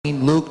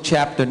Luke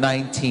chapter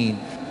 19,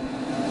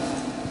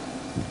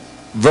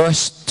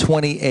 verse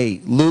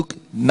 28. Luke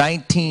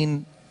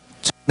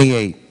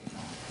 19:28.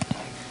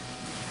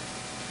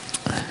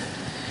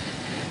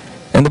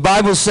 And the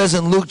Bible says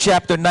in Luke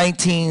chapter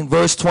 19,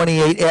 verse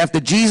 28, after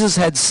Jesus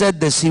had said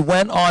this, he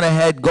went on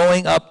ahead,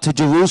 going up to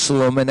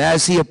Jerusalem. And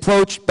as he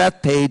approached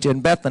Bethpage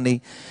and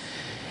Bethany,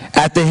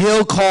 at the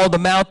hill called the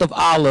Mount of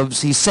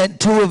Olives, he sent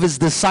two of his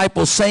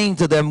disciples, saying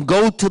to them,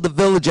 "Go to the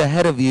village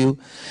ahead of you,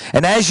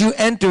 and as you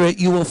enter it,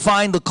 you will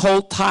find the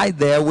colt tied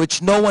there,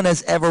 which no one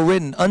has ever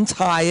ridden.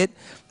 Untie it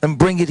and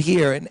bring it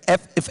here. And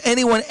if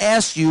anyone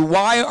asks you,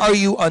 'Why are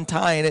you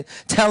untying it?'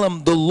 tell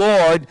him, 'The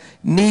Lord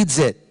needs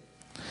it.'"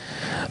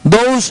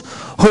 Those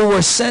who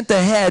were sent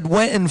ahead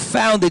went and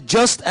found it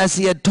just as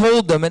he had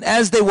told them. And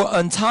as they were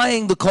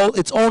untying the colt,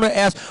 its owner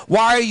asked,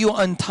 "Why are you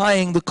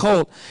untying the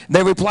colt?"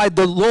 They replied,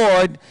 "The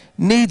Lord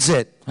needs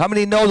it." How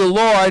many know the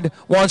Lord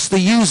wants to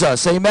use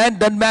us? Amen?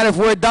 Doesn't matter if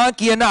we're a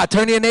donkey or not.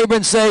 Turn to your neighbor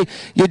and say,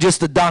 "You're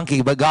just a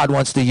donkey, but God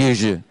wants to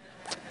use you."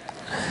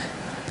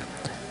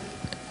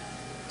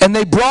 And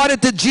they brought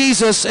it to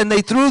Jesus, and they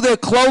threw their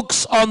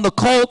cloaks on the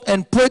colt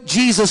and put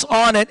Jesus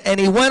on it, and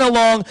he went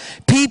along.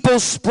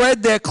 People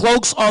spread their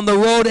cloaks on the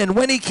road, and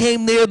when he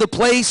came near the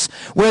place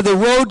where the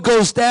road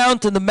goes down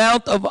to the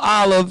Mount of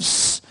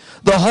Olives,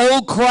 the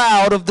whole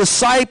crowd of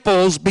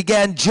disciples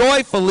began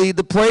joyfully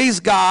to praise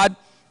God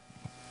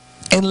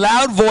in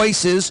loud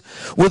voices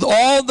with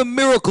all the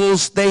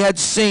miracles they had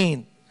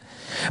seen.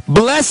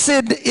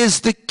 "Blessed is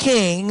the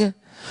King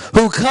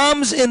who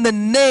comes in the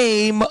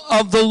name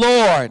of the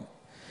Lord.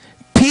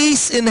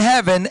 Peace in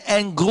heaven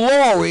and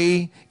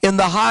glory in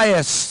the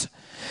highest."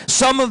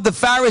 Some of the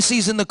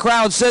Pharisees in the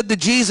crowd said to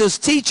Jesus,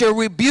 "Teacher,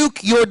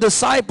 rebuke your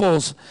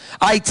disciples."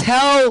 "I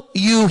tell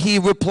you," he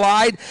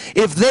replied,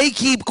 "if they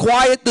keep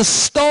quiet, the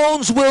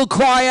stones will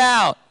cry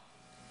out."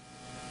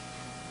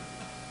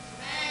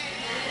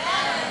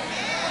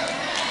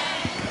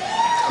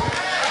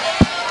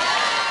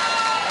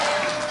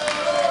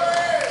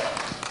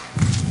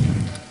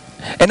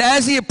 And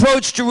as he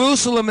approached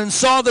Jerusalem and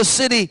saw the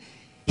city,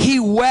 he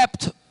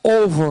wept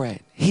over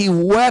it. He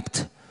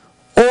wept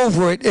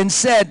over it and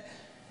said,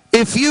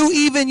 "If you,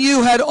 even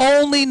you, had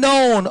only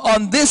known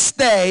on this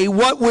day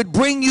what would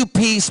bring you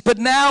peace, but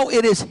now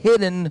it is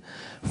hidden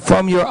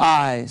from your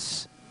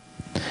eyes."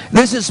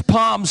 This is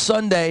Palm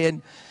Sunday,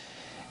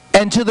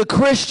 and to the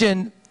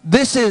Christian,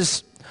 this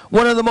is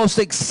one of the most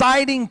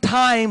exciting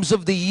times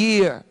of the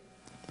year.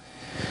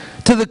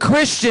 To the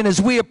Christian,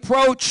 as we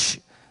approach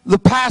the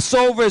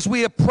Passover, as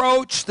we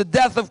approach the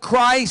death of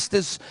Christ,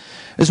 as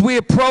we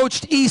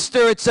approached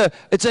Easter, it's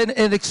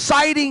an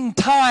exciting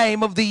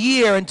time of the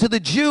year. And to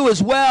the Jew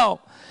as well,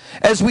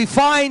 as we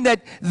find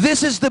that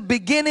this is the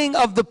beginning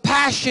of the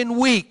Passion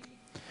Week.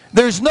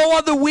 There's no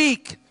other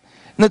week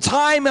in the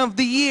time of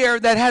the year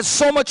that has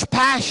so much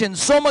passion,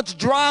 so much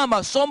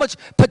drama, so much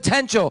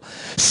potential,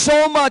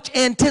 so much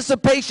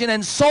anticipation,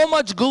 and so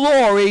much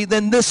glory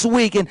than this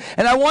week. And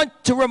I want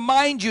to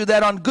remind you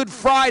that on Good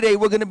Friday,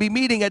 we're going to be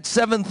meeting at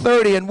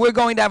 7:30, and we're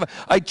going to have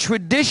a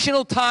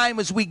traditional time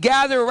as we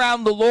gather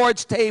around the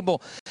Lord's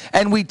table,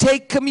 and we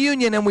take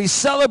communion, and we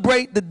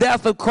celebrate the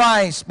death of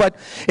Christ. But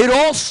it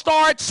all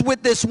starts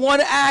with this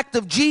one act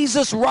of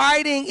Jesus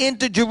riding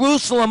into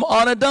Jerusalem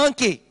on a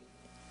donkey.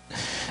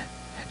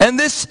 And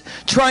this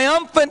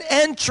triumphant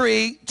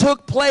entry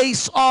took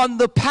place on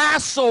the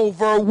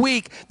Passover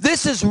week.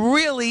 This is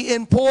really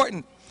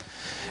important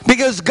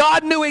because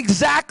God knew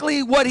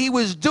exactly what he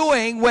was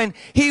doing when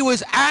he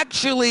was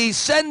actually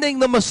sending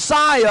the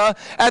Messiah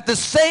at the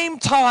same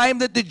time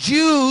that the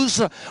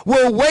Jews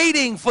were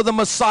waiting for the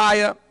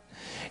Messiah.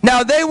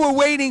 Now, they were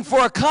waiting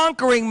for a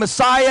conquering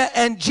Messiah,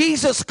 and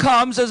Jesus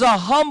comes as a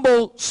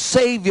humble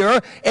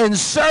Savior and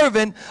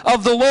servant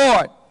of the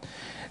Lord.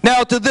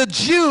 Now, to the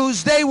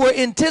Jews, they were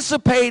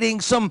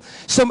anticipating some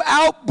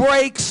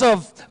outbreaks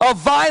of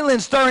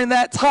violence during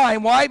that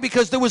time. Why?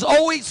 Because there was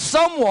always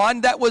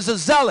someone that was a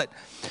zealot,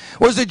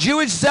 was a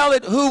Jewish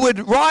zealot who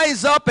would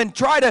rise up and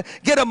try to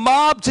get a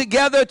mob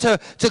together to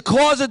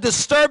cause a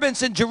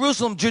disturbance in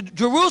Jerusalem.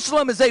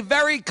 Jerusalem is a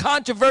very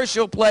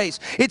controversial place.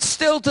 It's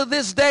still to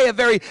this day a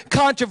very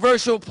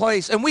controversial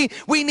place. And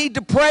we need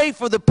to pray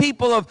for the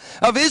people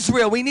of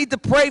Israel. We need to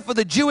pray for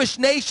the Jewish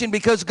nation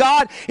because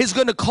God is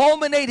going to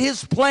culminate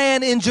his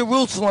plan in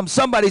Jerusalem.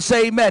 Somebody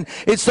say amen.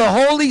 It's the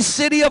holy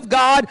city of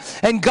God,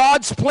 and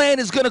God's plan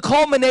is going to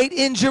culminate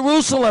in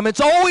Jerusalem.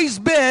 It's always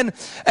been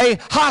a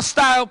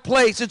hostile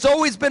place. It's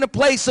always been a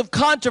place of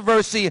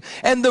controversy.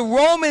 And the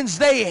Romans,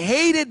 they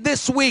hated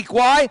this week.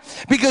 Why?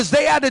 Because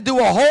they had to do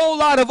a whole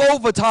lot of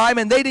overtime,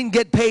 and they didn't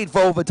get paid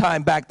for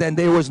overtime back then.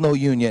 There was no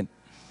union.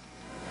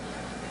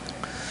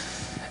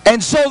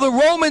 And so the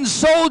Roman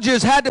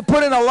soldiers had to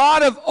put in a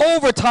lot of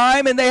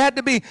overtime, and they had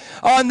to be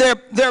on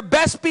their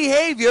best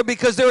behavior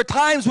because there were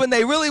times when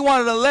they really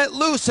wanted to let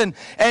loose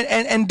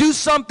and do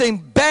something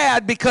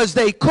bad because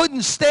they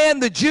couldn't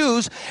stand the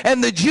Jews,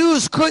 and the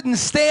Jews couldn't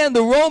stand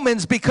the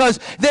Romans because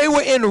they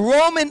were in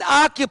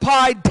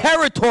Roman-occupied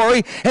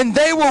territory, and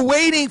they were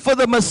waiting for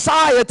the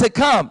Messiah to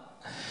come.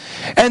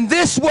 And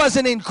this was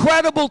an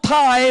incredible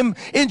time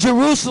in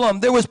Jerusalem.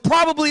 There was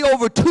probably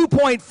over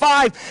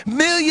 2.5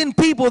 million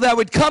people that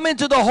would come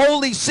into the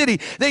holy city.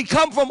 They'd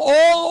come from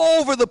all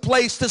over the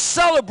place to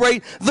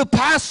celebrate the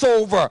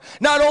Passover.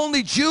 Not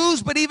only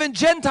Jews, but even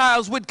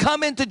Gentiles would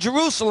come into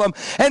Jerusalem.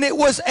 And it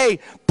was a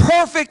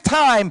perfect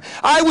time.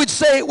 I would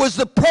say it was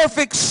the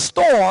perfect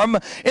storm,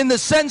 in the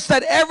sense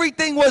that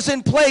everything was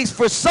in place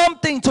for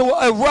something to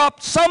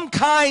erupt, some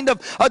kind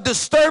of a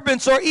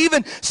disturbance, or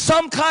even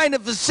some kind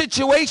of a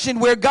situation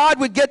where God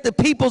would get the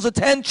people's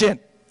attention.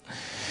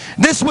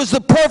 This was the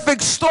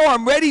perfect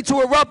storm, ready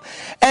to erupt,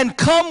 and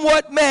come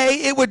what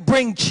may, it would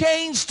bring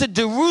change to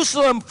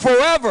Jerusalem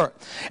forever.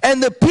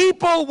 And the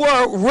people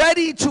were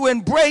ready to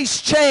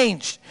embrace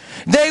change.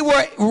 They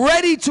were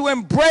ready to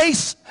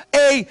embrace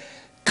a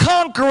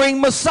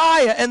conquering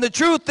Messiah. And the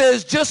truth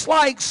is, just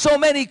like so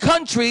many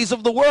countries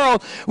of the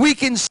world, we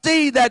can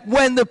see that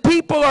when the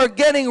people are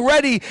getting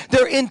ready,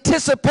 they're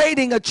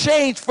anticipating a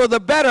change for the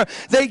better,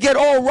 they get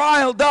all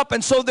riled up.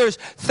 And so there's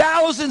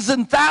thousands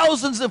and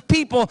thousands of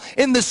people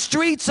in the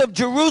streets of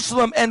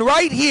Jerusalem. And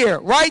right here,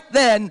 right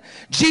then,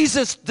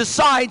 Jesus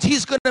decides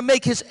he's going to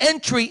make his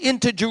entry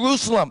into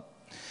Jerusalem.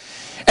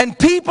 And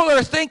people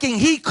are thinking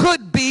he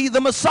could be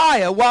the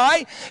Messiah.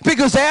 Why?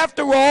 Because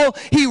after all,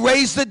 he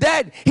raised the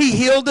dead. He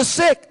healed the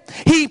sick.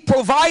 He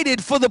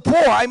provided for the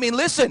poor. I mean,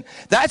 listen,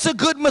 that's a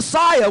good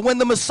Messiah. When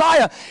the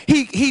Messiah,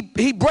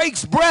 he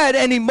breaks bread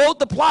and he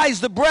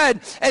multiplies the bread,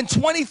 and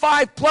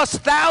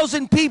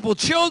 25,000+ people,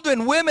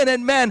 children, women,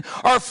 and men,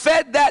 are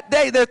fed that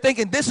day. They're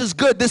thinking, this is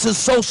good. This is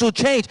social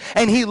change.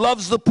 And he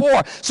loves the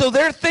poor. So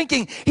they're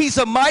thinking he's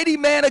a mighty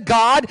man of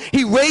God.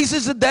 He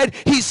raises the dead.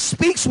 He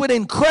speaks with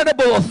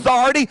incredible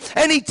authority,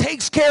 and he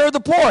takes care of the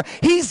poor.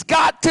 He's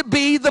got to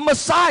be the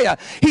Messiah.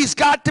 He's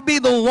got to be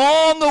the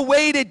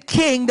long-awaited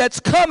king that's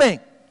coming.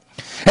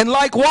 And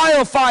like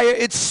wildfire,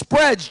 it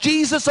spreads.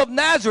 Jesus of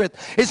Nazareth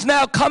is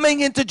now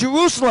coming into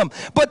Jerusalem.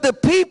 But the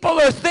people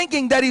are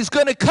thinking that he's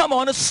going to come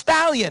on a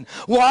stallion.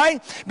 Why?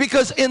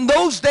 Because in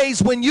those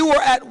days when you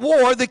were at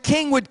war, the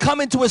king would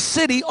come into a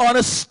city on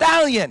a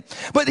stallion.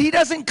 But he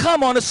doesn't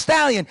come on a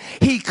stallion.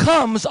 He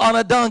comes on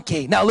a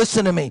donkey. Now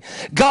listen to me.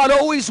 God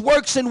always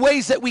works in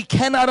ways that we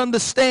cannot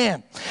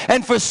understand.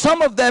 And for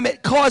some of them,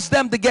 it caused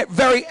them to get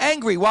very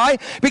angry. Why?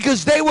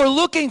 Because they were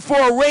looking for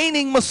a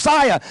reigning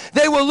Messiah.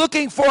 They were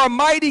looking for a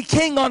mighty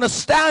king on a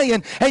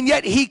stallion, and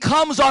yet he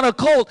comes on a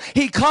colt.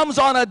 He comes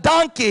on a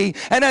donkey,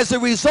 and as a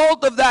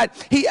result of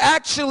that, he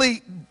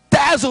actually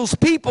dazzles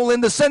people, in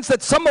the sense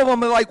that some of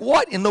them are like,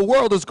 what in the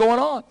world is going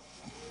on?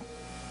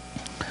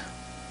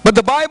 But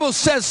the Bible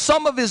says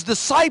some of his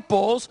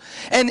disciples,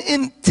 in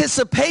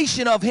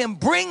anticipation of him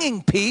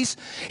bringing peace,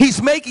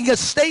 he's making a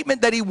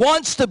statement that he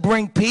wants to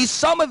bring peace.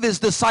 Some of his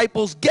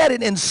disciples get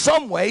it in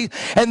some way,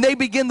 and they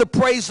begin to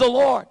praise the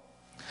Lord.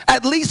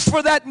 At least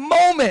for that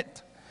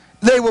moment,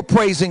 they were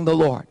praising the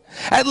Lord.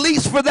 At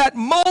least for that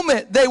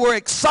moment, they were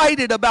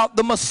excited about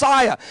the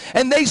Messiah.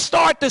 And they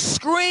start to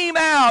scream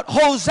out,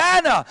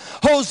 Hosanna,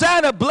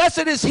 Hosanna,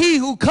 blessed is he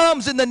who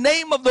comes in the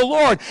name of the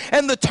Lord.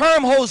 And the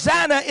term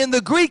Hosanna in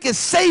the Greek is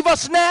save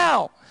us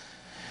now.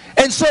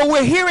 And so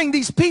we're hearing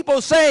these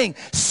people saying,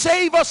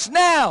 save us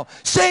now,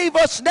 save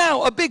us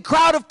now. A big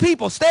crowd of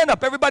people. Stand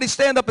up. Everybody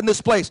stand up in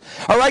this place.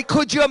 All right.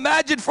 Could you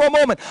imagine for a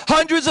moment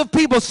hundreds of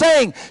people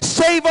saying,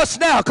 save us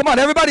now. Come on,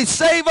 everybody,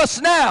 save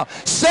us now.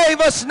 Save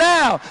us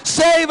now.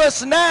 Save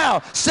us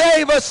now.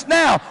 Save us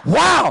now.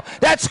 Wow.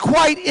 That's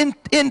quite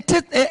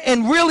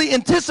and really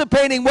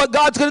anticipating what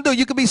God's going to do.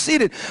 You can be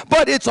seated.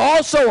 But it's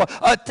also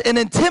an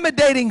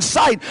intimidating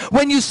sight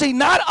when you see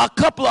not a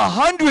couple of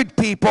hundred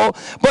people,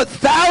 but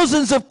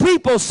thousands of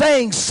people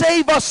saying,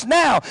 save us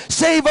now,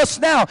 save us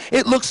now.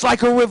 It looks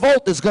like a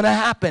revolt is going to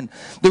happen.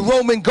 The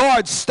Roman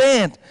guards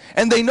stand,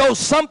 and they know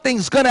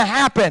something's going to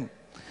happen.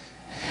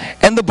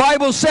 And the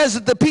Bible says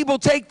that the people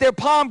take their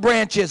palm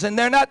branches, and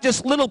they're not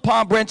just little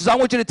palm branches. I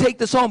want you to take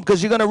this home,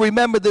 because you're going to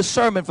remember this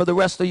sermon for the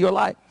rest of your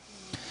life.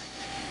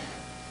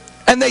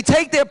 And they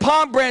take their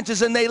palm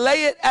branches and they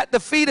lay it at the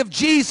feet of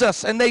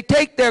Jesus, and they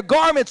take their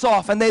garments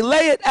off and they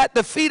lay it at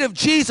the feet of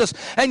Jesus.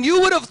 And you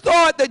would have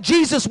thought that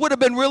Jesus would have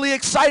been really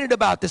excited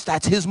about this.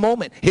 That's his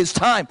moment, his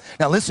time.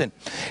 Now listen,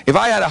 if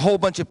I had a whole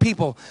bunch of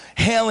people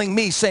hailing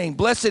me saying,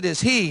 blessed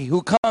is he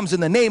who comes in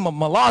the name of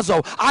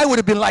Milazzo, I would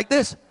have been like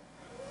this.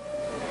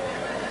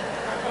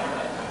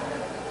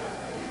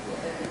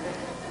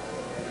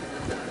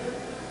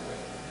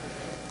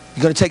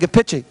 You're going to take a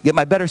picture, get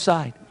my better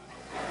side.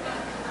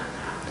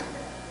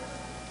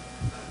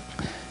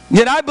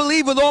 Yet I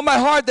believe with all my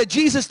heart that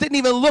Jesus didn't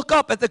even look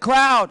up at the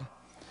crowd.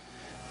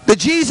 That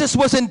Jesus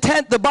was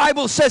intent, the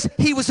Bible says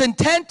he was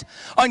intent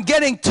on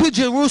getting to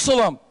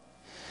Jerusalem.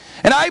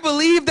 And I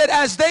believe that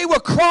as they were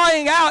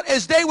crying out,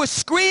 as they were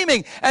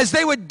screaming, as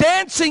they were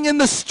dancing in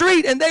the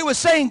street, and they were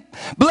saying,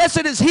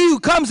 "Blessed is he who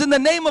comes in the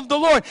name of the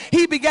Lord,"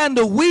 he began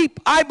to weep.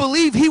 I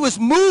believe he was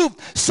moved,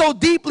 so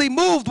deeply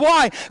moved.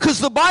 Why? Because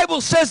the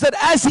Bible says that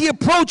as he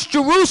approached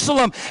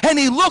Jerusalem and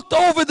he looked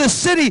over the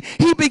city,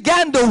 he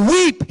began to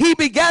weep. He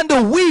began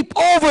to weep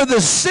over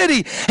the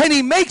city. And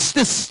he makes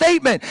this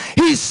statement.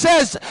 He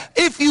says,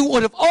 "If you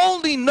would have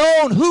only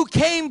known who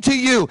came to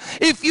you,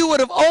 if you would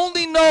have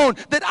only known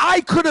that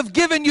I could have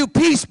given you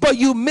peace, but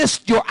you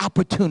missed your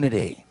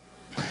opportunity."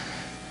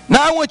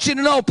 Now I want you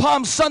to know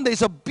Palm Sunday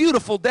is a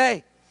beautiful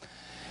day.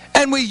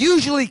 And we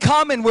usually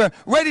come and we're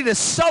ready to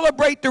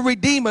celebrate the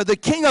Redeemer, the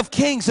King of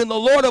Kings and the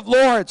Lord of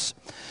Lords.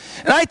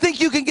 And I think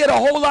you can get a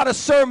whole lot of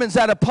sermons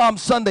out of Palm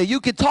Sunday. You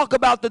can talk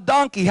about the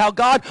donkey, how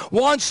God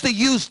wants to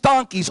use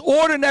donkeys,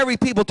 ordinary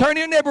people. Turn to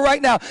your neighbor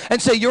right now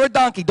and say, "You're a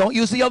donkey." Don't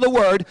use the other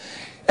word.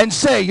 And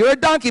say, "You're a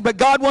donkey, but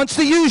God wants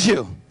to use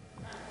you."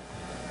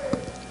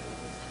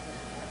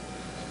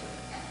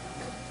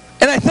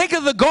 And I think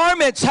of the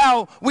garments,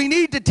 how we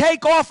need to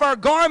take off our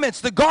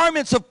garments, the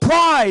garments of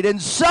pride and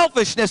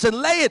selfishness, and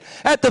lay it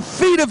at the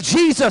feet of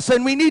Jesus.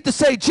 And we need to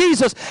say,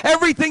 "Jesus,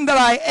 everything that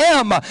I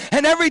am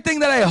and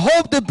everything that I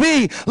hope to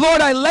be, Lord,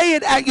 I lay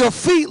it at your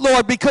feet,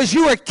 Lord, because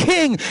you are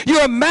King,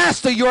 you're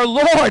Master, you're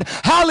Lord."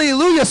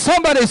 Hallelujah.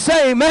 Somebody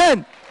say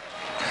amen.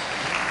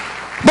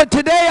 But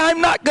today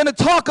I'm not going to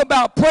talk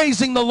about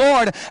praising the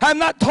Lord. I'm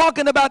not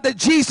talking about that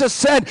Jesus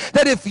said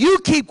that if you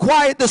keep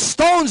quiet, the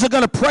stones are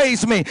going to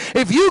praise me.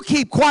 If you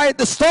keep quiet,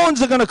 the stones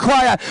are going to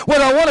cry out.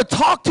 What I want to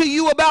talk to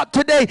you about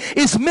today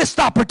is missed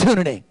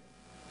opportunity.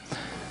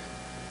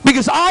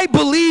 Because I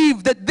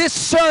believe that this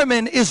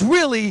sermon is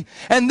really,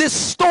 and this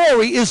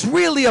story is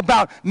really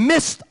about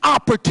missed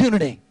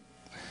opportunity.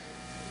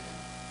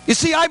 You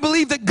see, I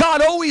believe that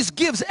God always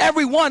gives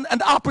everyone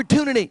an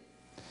opportunity.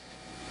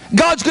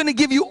 God's going to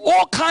give you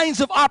all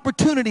kinds of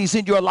opportunities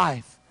in your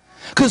life.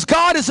 Because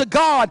God is a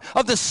God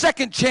of the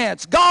second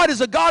chance. God is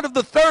a God of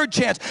the third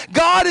chance.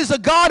 God is a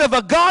God of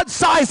a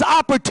God-sized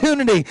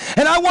opportunity.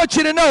 And I want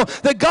you to know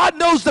that God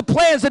knows the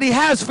plans that he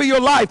has for your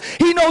life.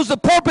 He knows the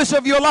purpose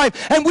of your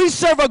life. And we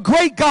serve a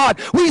great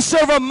God. We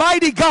serve a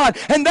mighty God.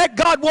 And that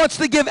God wants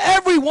to give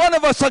every one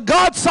of us a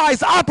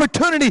God-sized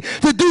opportunity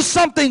to do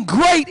something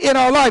great in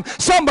our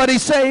life. Somebody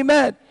say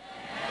amen.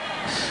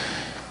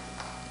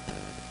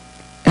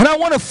 And I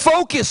want to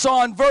focus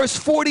on verse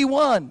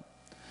 41,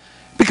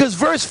 because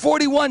verse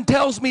 41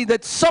 tells me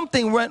that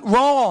something went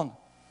wrong.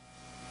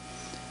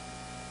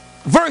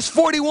 Verse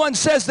 41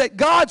 says that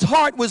God's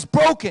heart was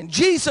broken.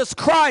 Jesus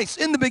Christ,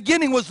 in the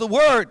beginning was the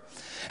Word,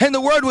 and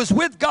the Word was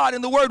with God,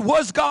 and the Word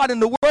was God,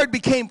 and the Word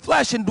became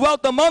flesh and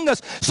dwelt among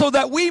us so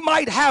that we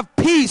might have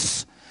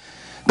peace.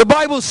 The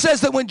Bible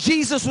says that when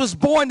Jesus was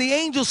born, the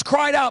angels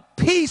cried out,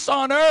 "Peace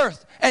on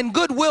earth and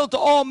goodwill to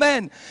all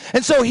men."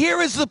 And so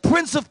here is the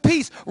Prince of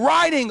Peace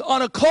riding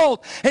on a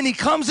colt, and he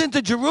comes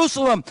into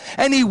Jerusalem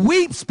and he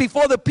weeps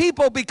before the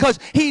people because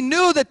he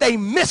knew that they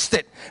missed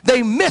it.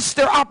 They missed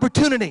their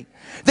opportunity.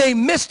 They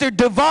missed their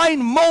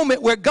divine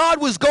moment where God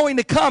was going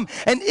to come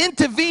and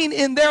intervene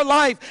in their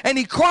life. And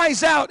he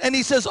cries out and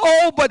he says,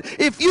 "Oh, but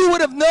if you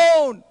would have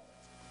known,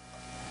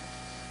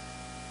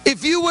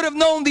 if you would have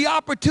known the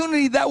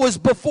opportunity that was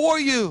before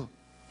you,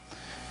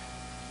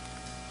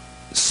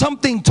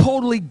 something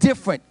totally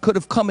different could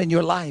have come in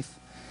your life.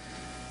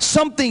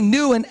 Something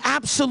new and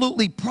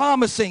absolutely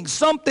promising.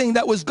 Something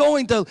that was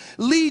going to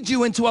lead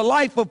you into a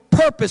life of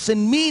purpose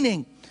and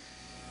meaning."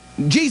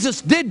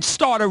 Jesus did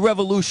start a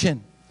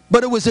revolution,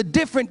 but it was a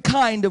different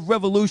kind of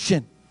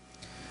revolution.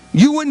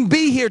 You wouldn't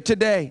be here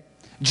today.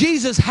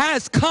 Jesus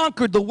has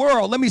conquered the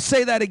world. Let me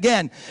say that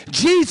again.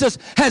 Jesus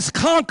has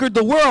conquered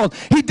the world.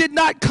 He did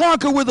not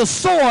conquer with a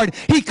sword.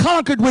 He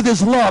conquered with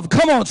his love.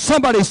 Come on,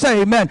 somebody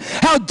say amen.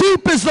 How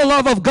deep is the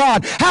love of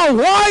God? How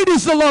wide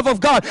is the love of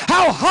God?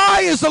 How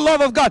high is the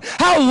love of God?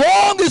 How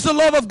long is the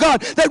love of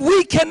God that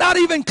we cannot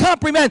even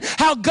comprehend?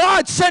 How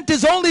God sent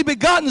his only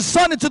begotten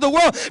Son into the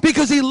world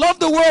because he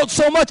loved the world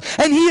so much,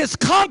 and he has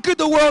conquered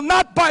the world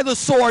not by the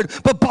sword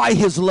but by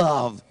his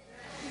love.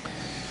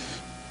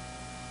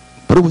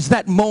 But it was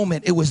that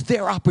moment, it was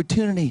their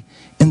opportunity,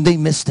 and they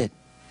missed it.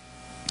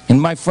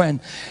 And my friend,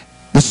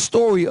 the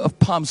story of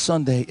Palm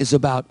Sunday is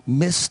about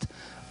missed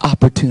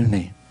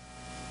opportunity.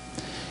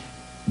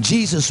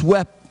 Jesus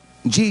wept,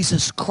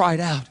 Jesus cried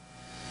out,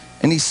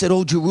 and he said,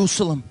 "Oh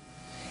Jerusalem,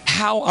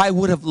 how I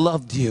would have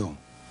loved you.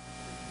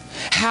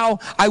 How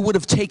I would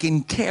have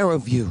taken care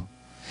of you.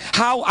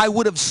 How I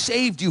would have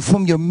saved you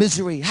from your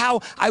misery.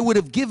 How I would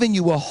have given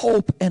you a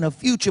hope and a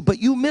future, but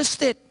you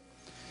missed it."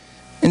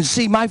 And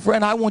see, my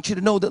friend, I want you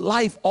to know that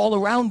life all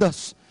around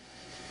us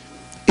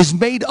is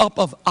made up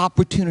of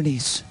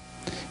opportunities.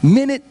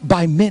 Minute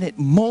by minute,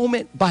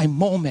 moment by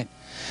moment,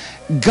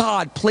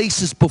 God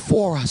places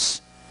before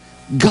us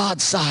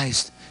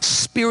God-sized,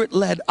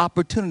 Spirit-led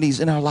opportunities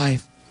in our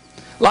life.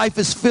 Life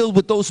is filled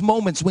with those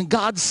moments when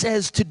God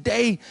says,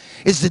 today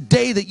is the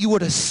day that you are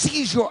to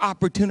seize your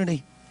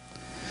opportunity.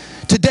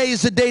 Today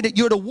is the day that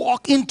you're to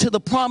walk into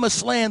the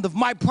promised land of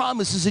my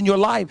promises in your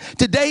life.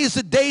 Today is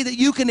the day that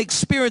you can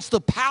experience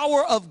the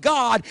power of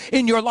God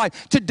in your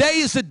life. Today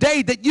is the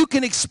day that you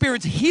can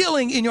experience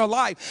healing in your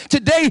life.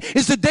 Today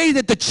is the day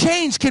that the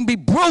chains can be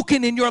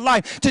broken in your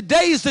life.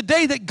 Today is the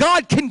day that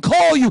God can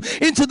call you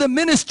into the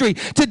ministry.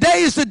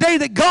 Today is the day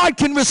that God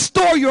can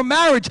restore your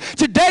marriage.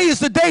 Today is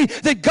the day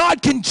that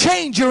God can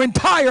change your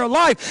entire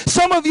life.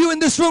 Some of you in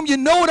this room, you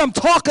know what I'm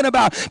talking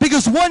about,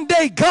 because one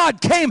day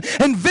God came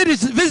and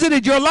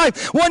visited your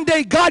life. One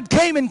day God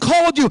came and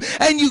called you,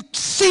 and you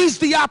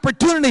seized the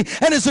opportunity,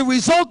 and as a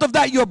result of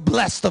that, you're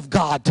blessed of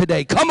God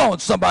today. Come on,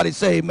 somebody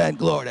say amen.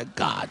 Glory to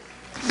God.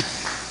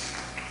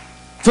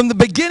 From the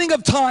beginning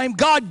of time,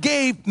 God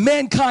gave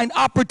mankind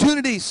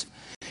opportunities.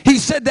 He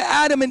said to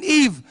Adam and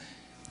Eve,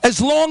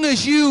 as long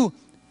as you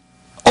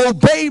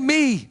obey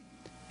me,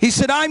 he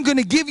said, I'm going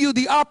to give you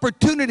the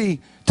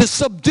opportunity to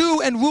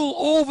subdue and rule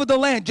over the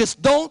land.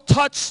 Just don't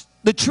touch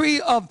the tree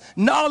of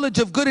knowledge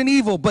of good and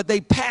evil. But they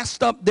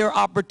passed up their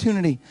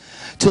opportunity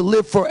to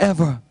live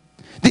forever.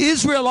 The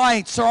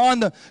Israelites are on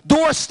the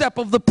doorstep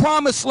of the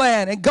promised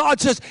land, and God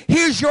says,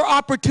 here's your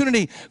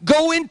opportunity.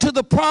 Go into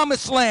the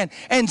promised land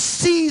and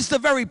seize the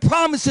very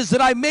promises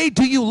that I made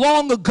to you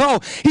long ago.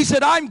 He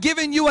said, I'm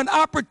giving you an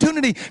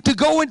opportunity to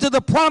go into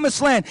the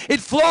promised land. It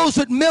flows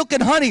with milk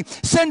and honey.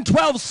 Send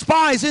 12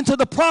 spies into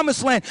the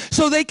promised land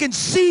so they can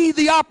see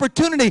the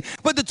opportunity.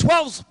 But the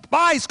 12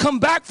 spies come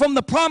back from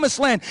the promised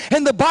land,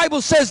 and the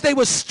Bible says they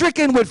were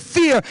stricken with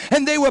fear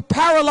and they were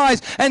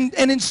paralyzed, and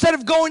instead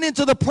of going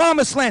into the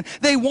promised land,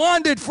 they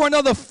wandered for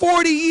another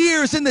 40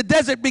 years in the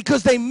desert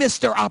because they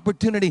missed their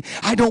opportunity.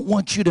 I don't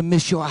want you to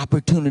miss your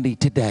opportunity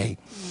today.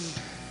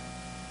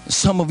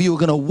 Some of you are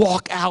going to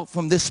walk out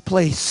from this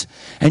place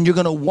and you're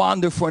going to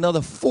wander for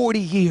another 40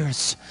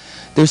 years.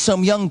 There's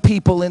some young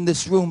people in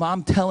this room.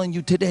 I'm telling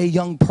you today,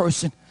 young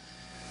person,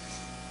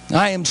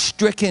 I am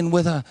stricken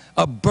with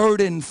a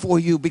burden for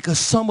you, because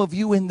some of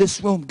you in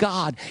this room,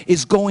 God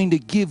is going to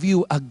give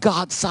you a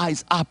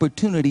God-sized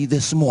opportunity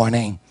this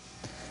morning.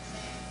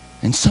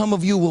 And some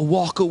of you will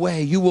walk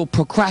away. You will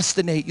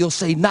procrastinate. You'll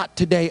say, not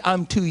today.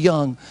 I'm too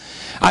young.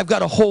 I've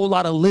got a whole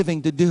lot of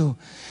living to do.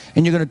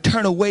 And you're going to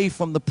turn away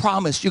from the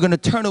promise. You're going to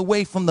turn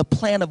away from the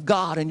plan of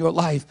God in your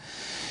life.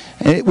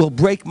 And it will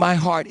break my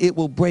heart. It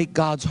will break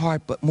God's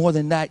heart. But more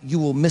than that, you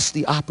will miss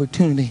the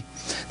opportunity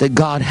that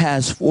God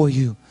has for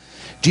you.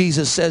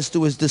 Jesus says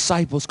to his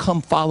disciples,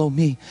 come follow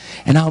me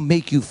and I'll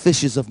make you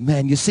fishers of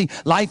men. You see,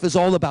 life is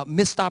all about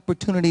missed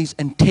opportunities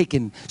and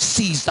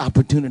seized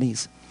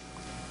opportunities.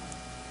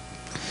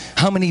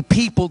 How many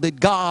people did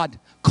God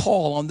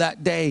call on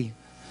that day?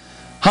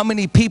 How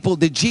many people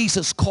did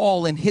Jesus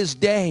call in his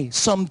day?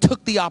 Some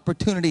took the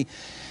opportunity.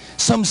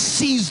 Some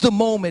seized the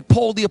moment.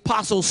 Paul the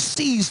apostle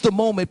seized the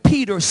moment.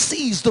 Peter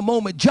seized the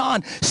moment.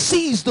 John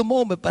seized the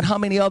moment. But how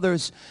many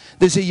others?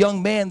 There's a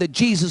young man that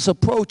Jesus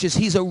approaches.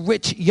 He's a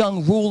rich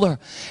young ruler.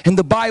 And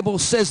the Bible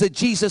says that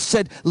Jesus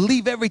said,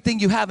 leave everything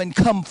you have and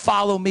come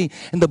follow me.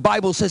 And the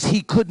Bible says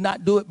he could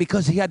not do it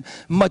because he had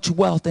much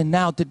wealth. And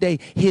now today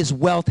his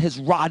wealth has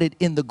rotted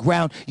in the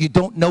ground. You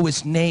don't know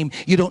his name.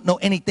 You don't know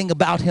anything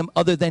about him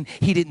other than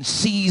he didn't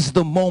seize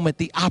the moment,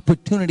 the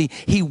opportunity.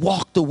 He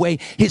walked away.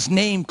 His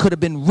name could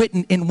have been written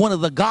in one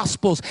of the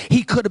Gospels.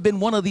 He could have been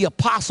one of the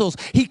apostles.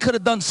 He could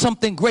have done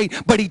something great,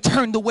 but he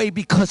turned away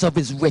because of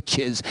his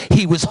riches.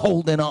 He was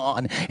holding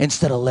on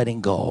instead of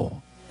letting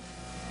go.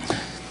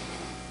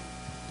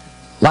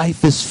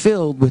 Life is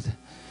filled with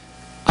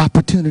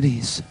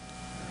opportunities.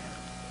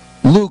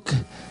 Luke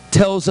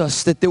tells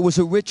us that there was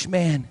a rich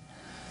man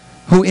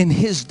who in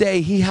his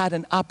day, he had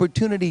an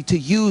opportunity to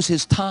use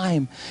his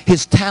time,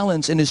 his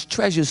talents, and his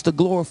treasures to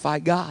glorify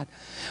God.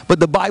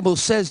 But the Bible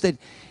says that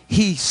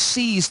he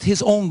seized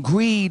his own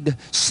greed,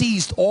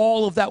 seized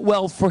all of that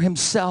wealth for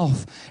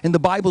himself. And the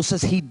Bible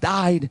says he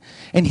died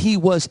and he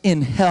was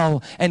in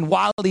hell. And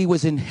while he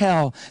was in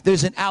hell,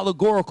 there's an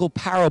allegorical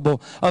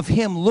parable of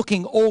him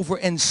looking over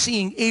and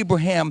seeing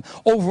Abraham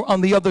over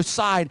on the other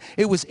side.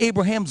 It was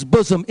Abraham's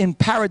bosom in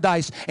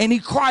paradise. And he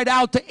cried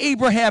out to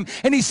Abraham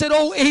and he said,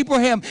 oh,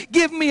 Abraham,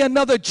 give me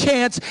another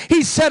chance.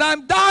 He said,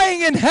 I'm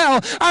dying in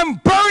hell. I'm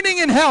burning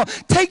in hell.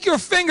 Take your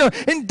finger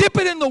and dip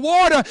it in the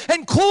water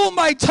and cool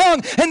my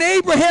tongue. And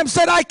Abraham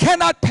said, I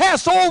cannot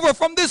pass over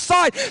from this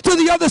side to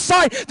the other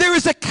side. There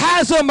is a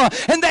chasm,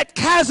 and that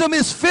chasm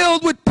is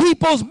filled with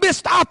people's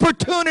missed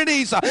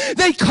opportunities.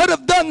 They could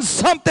have done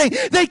something.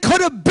 They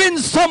could have been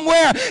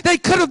somewhere. They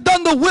could have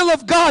done the will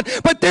of God,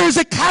 but there is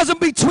a chasm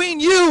between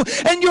you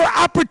and your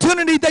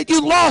opportunity that you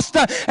lost.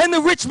 And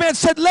the rich man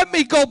said, let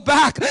me go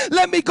back.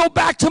 Let me go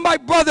back to my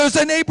brothers.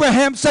 And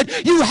Abraham said,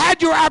 you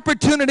had your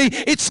opportunity.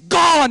 It's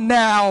gone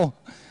now.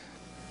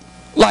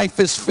 Life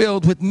is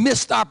filled with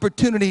missed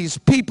opportunities.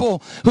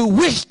 People who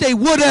wish they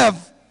would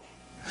have.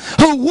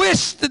 Who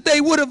wish that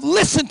they would have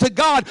listened to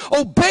God,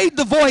 obeyed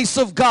the voice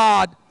of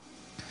God.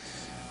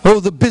 Oh,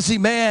 the busy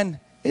man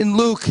in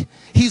Luke,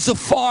 he's a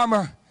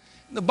farmer.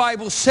 The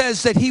Bible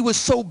says that he was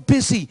so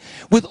busy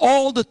with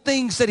all the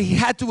things that he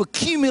had to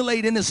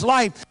accumulate in his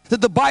life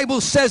that the Bible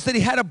says that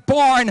he had a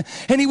barn,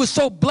 and he was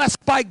so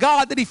blessed by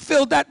God that he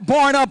filled that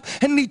barn up,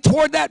 and he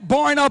tore that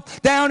barn up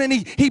down, and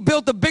he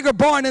built a bigger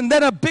barn and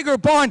then a bigger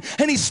barn,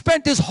 and he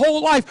spent his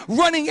whole life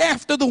running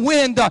after the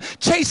wind,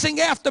 chasing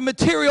after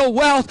material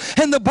wealth.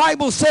 And the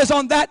Bible says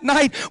on that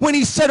night when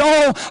he said,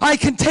 oh, I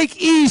can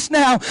take ease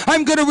now,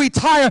 I'm going to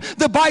retire,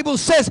 the Bible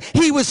says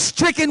he was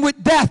stricken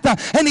with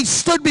death, and he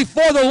stood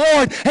before the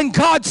Lord, and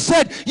God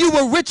said, you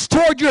were rich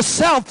toward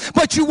yourself,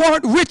 but you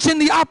weren't rich in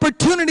the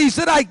opportunities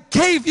that I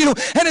gave you,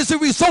 and as a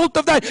result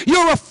of that,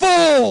 you're a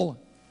fool.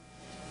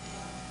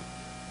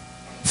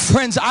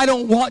 Friends, I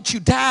don't want you,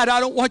 Dad, I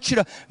don't want you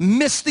to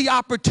miss the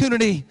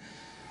opportunity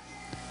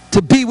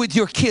to be with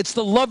your kids,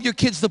 to love your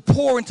kids, to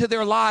pour into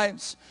their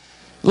lives.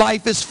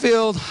 Life is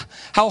filled,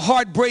 how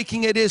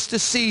heartbreaking it is to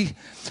see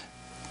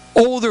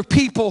older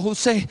people who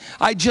say,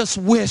 I just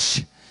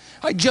wish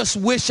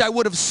I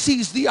would have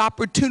seized the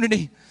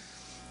opportunity.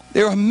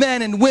 There are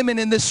men and women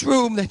in this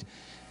room that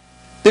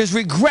there's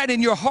regret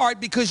in your heart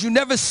because you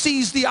never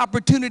seized the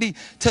opportunity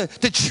to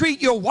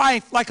treat your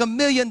wife like $1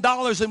 million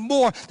and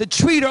more, to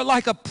treat her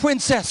like a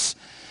princess.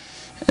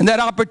 And that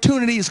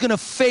opportunity is going to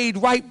fade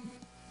right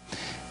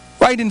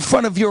in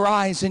front of your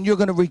eyes, and you're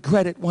going to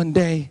regret it one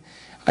day.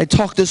 I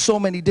talk to so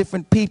many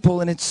different people,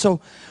 and it's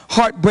so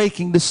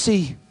heartbreaking to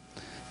see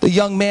the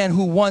young man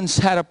who once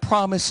had a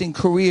promising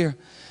career,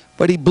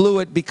 but he blew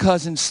it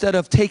because instead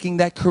of taking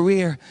that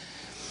career,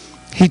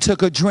 he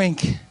took a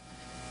drink,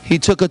 he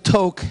took a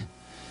toke,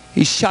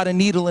 he shot a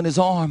needle in his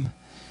arm,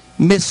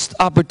 missed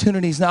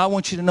opportunities. Now I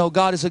want you to know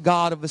God is a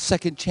God of a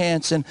second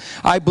chance, and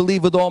I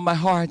believe with all my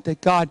heart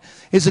that God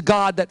is a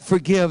God that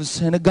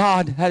forgives and a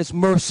God that has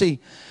mercy.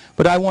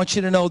 But I want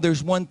you to know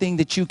there's one thing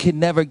that you can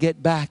never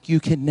get back. You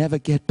can never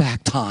get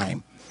back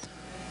time.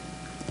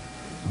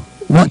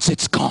 Once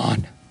it's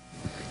gone,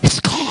 it's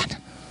gone.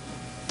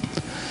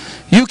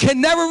 You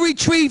can never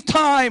retrieve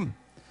time.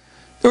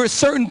 There are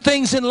certain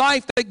things in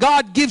life that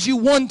God gives you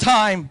one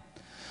time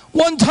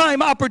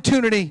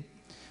opportunity.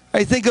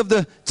 I think of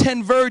the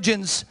 10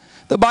 virgins.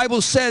 The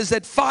Bible says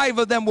that 5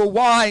 of them were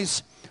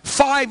wise.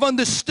 5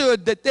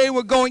 understood that they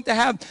were going to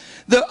have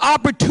the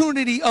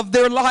opportunity of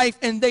their life,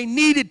 and they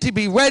needed to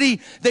be ready.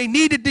 They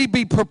needed to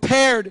be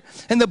prepared.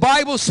 And the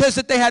Bible says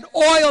that they had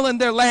oil in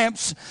their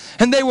lamps,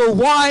 and they were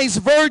wise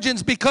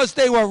virgins because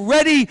they were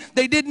ready.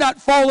 They did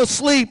not fall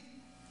asleep.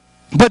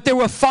 But there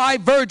were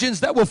 5 virgins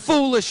that were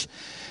foolish.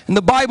 And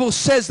the Bible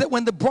says that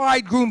when the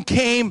bridegroom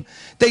came,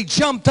 they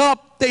jumped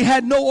up. They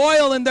had no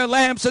oil in their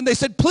lamps, and they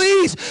said,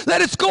 please,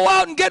 let us go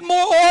out and get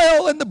more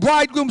oil. And the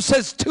bridegroom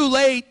says, too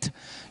late.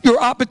 Your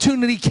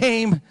opportunity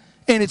came,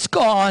 and it's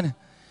gone.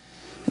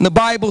 And the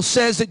Bible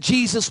says that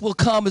Jesus will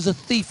come as a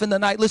thief in the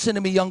night. Listen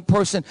to me, young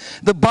person.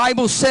 The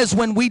Bible says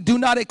when we do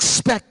not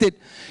expect it,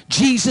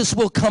 Jesus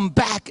will come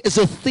back as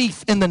a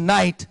thief in the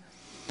night.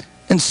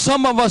 And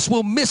some of us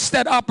will miss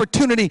that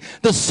opportunity.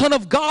 The Son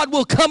of God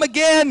will come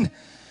again,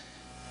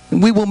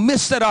 and we will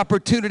miss that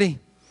opportunity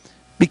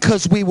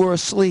because we were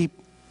asleep.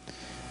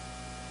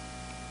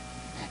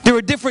 There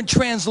are different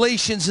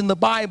translations in the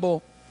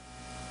Bible,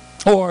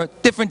 or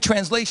different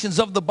translations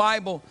of the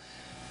Bible.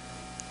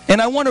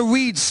 And I want to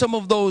read some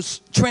of those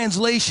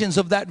translations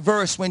of that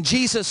verse when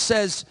Jesus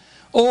says,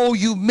 oh,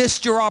 you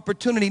missed your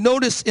opportunity.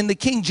 Notice in the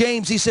King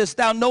James, he says,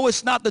 thou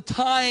knowest not the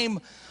time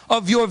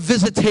of your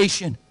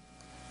visitation.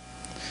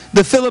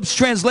 The Phillips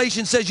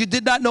translation says, you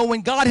did not know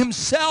when God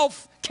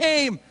himself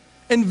came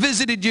and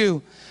visited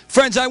you.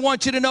 Friends, I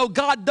want you to know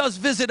God does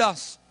visit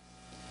us.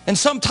 And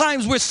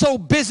sometimes we're so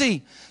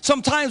busy.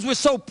 Sometimes we're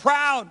so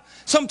proud.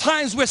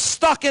 Sometimes we're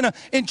stuck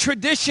in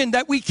tradition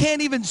that we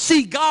can't even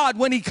see God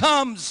when he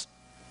comes.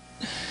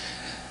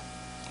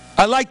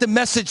 I like the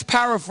Message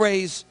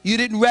paraphrase. You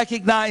didn't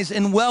recognize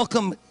and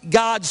welcome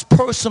God's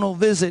personal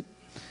visit.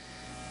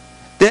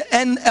 The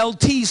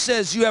NLT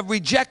says you have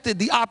rejected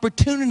the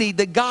opportunity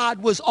that God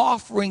was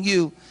offering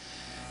you.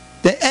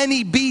 The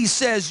NEB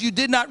says you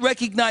did not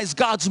recognize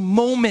God's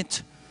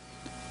moment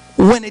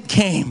when it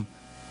came.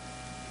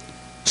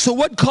 So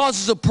what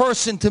causes a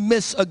person to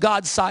miss a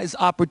God-sized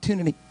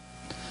opportunity?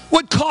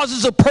 What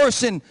causes a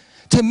person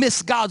to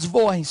miss God's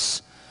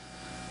voice?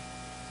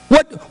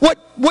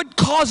 What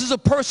causes a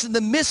person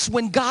to miss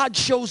when God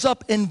shows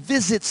up and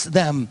visits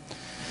them?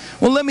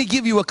 Well, let me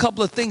give you a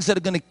couple of things that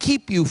are going to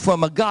keep you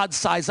from a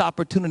God-sized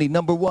opportunity.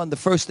 Number one, the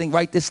first thing,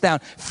 write this down.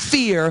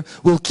 Fear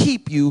will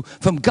keep you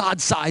from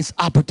God-sized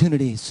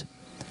opportunities.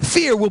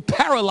 Fear will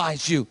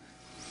paralyze you.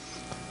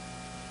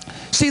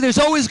 See, there's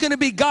always going to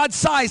be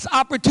God-sized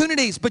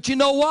opportunities, but you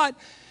know what?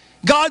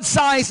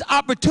 God-sized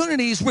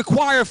opportunities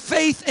require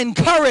faith and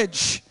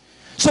courage.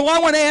 So I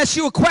want to ask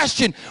you a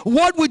question.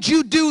 What would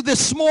you do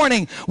this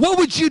morning? What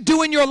would you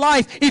do in your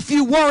life if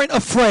you weren't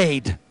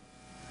afraid?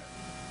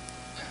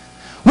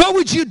 What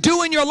would you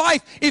do in your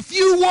life if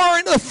you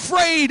weren't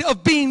afraid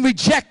of being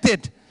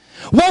rejected?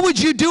 What would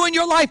you do in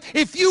your life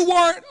if you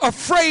weren't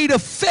afraid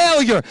of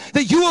failure,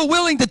 that you were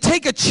willing to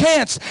take a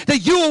chance,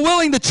 that you were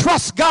willing to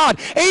trust God?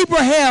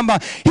 Abraham,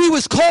 he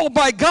was called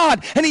by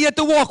God, and he had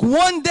to walk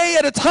one day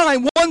at a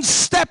time, one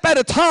step at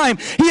a time.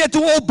 He had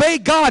to obey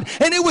God,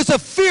 and it was a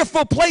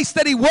fearful place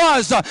that he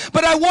was.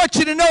 But I want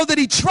you to know that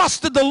he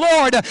trusted the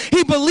Lord.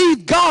 He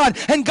believed God,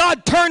 and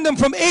God turned him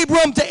from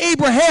Abram to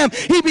Abraham.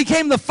 He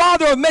became the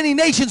father of many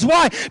nations.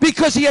 Why?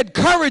 Because he had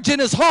courage in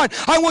his heart.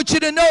 I want you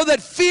to know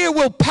that fear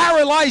will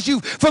paralyze you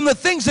from the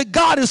things that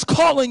God is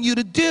calling you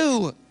to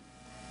do.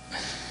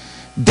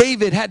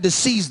 David had to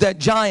seize that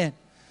giant.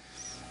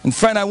 And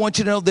friend, I want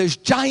you to know there's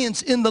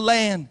giants in the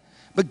land,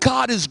 but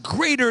God is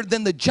greater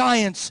than the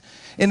giants.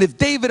 And if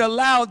David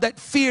allowed that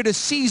fear to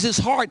seize his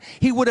heart,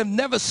 he would have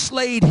never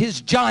slayed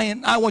his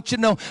giant. I want you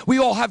to know we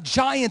all have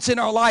giants in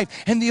our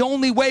life, and the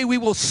only way we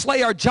will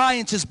slay our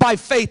giants is by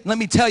faith. Let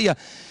me tell you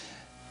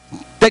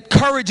that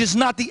courage is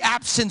not the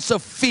absence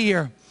of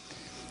fear.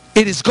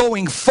 It is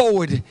going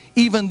forward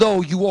even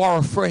though you are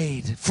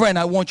afraid. Friend,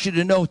 I want you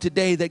to know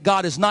today that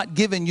God has not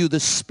given you the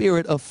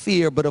spirit of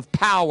fear, but of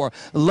power,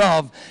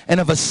 love,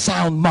 and of a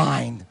sound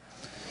mind.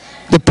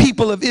 The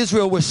people of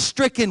Israel were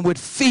stricken with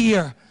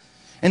fear,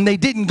 and they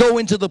didn't go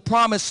into the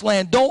promised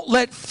land. Don't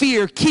let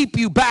fear keep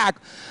you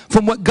back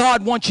from what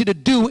God wants you to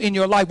do in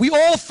your life. We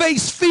all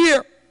face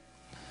fear,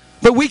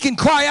 but we can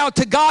cry out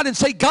to God and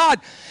say,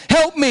 God,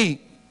 help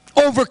me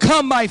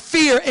overcome my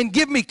fear and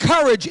give me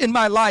courage in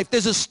my life.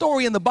 There's a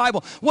story in the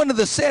Bible, one of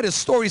the saddest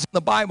stories in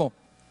the Bible.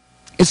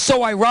 It's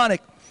so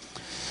ironic.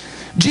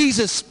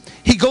 Jesus,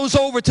 he goes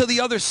over to the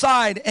other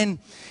side, and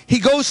he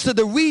goes to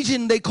the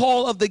region they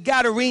call of the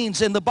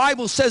Gadarenes, and the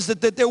Bible says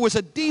that there was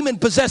a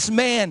demon-possessed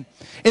man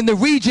in the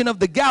region of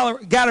the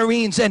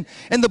Gadarenes, and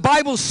the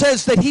Bible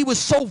says that he was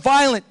so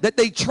violent that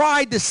they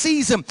tried to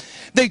seize him.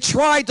 They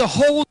tried to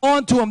hold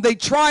on to him. They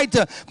tried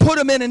to put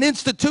him in an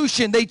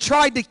institution. They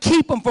tried to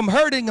keep him from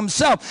hurting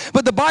himself.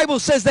 But the Bible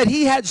says that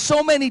he had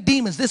so many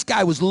demons. This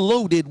guy was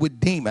loaded with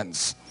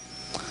demons.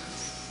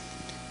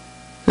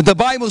 The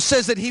Bible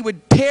says that he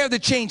would tear the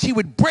chains. He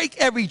would break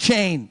every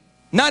chain.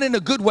 Not in a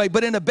good way,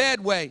 but in a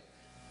bad way.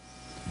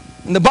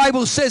 And the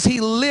Bible says he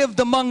lived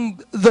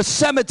among the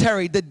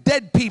cemetery, the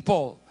dead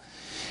people.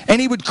 And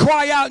he would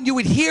cry out and you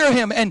would hear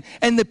him. And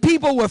the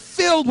people were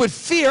filled with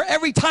fear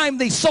every time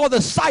they saw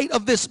the sight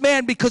of this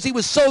man, because he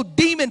was so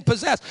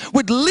demon-possessed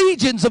with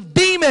legions of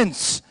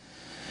demons.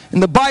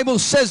 And the Bible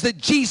says that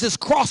Jesus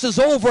crosses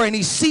over and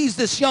he sees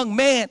this young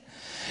man.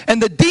 And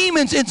the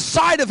demons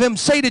inside of him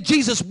say to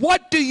Jesus,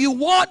 what do you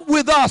want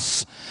with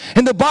us?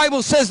 And the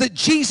Bible says that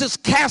Jesus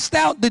cast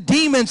out the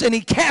demons and he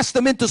cast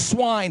them into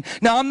swine.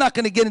 Now, I'm not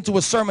going to get into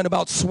a sermon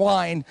about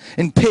swine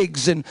and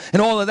pigs and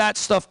all of that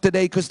stuff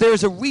today, because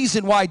there's a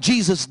reason why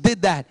Jesus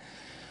did that.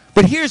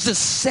 But here's the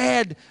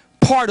sad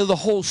part of the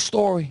whole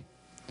story.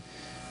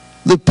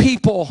 The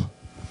people,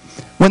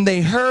 when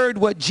they heard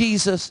what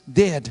Jesus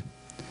did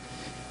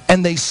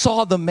and they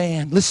saw the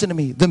man, listen to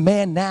me, the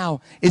man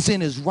now is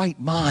in his right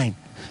mind.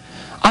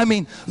 I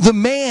mean, the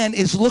man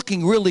is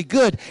looking really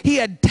good. He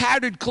had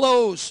tattered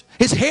clothes.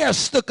 His hair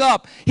stuck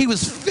up. He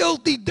was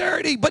filthy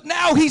dirty, but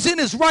now he's in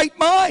his right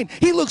mind.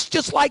 He looks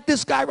just like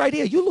this guy right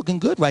here. You looking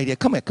good right here.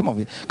 Come here, come over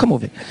here. Come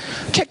over here.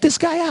 Check this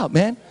guy out,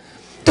 man.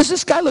 Does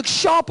this guy look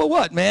sharp or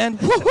what, man?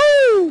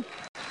 Woohoo!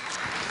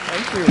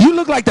 Thank you. You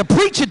look like the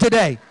preacher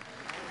today.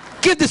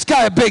 Give this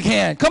guy a big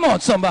hand. Come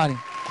on, somebody.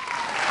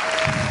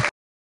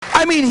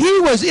 I mean, he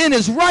was in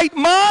his right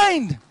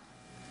mind.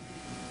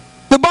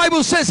 The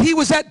Bible says he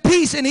was at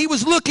peace and he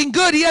was looking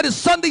good. He had his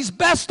Sunday's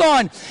best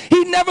on.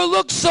 He never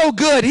looked so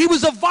good. He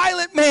was a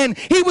violent man.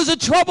 He was a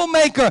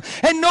troublemaker.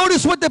 And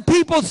notice what the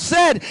people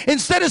said.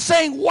 Instead of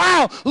saying,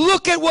 wow,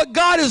 look at what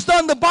God has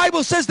done, the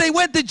Bible says they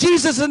went to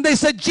Jesus and they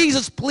said,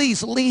 Jesus,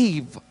 please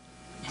leave.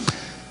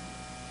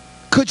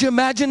 Could you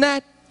imagine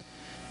that?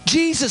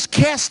 Jesus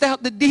cast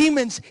out the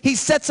demons. He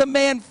sets a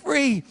man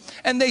free.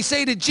 And they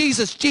say to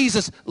Jesus,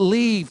 Jesus,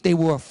 leave. They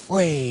were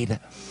afraid.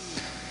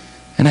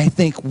 And I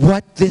think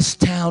what this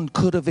town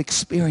could have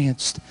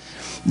experienced,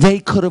 they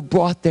could have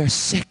brought their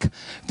sick,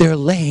 their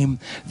lame,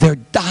 they're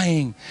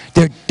dying,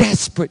 they're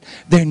desperate,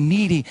 they're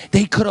needy.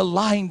 They could have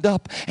lined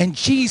up, and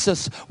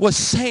Jesus was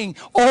saying,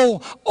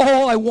 oh,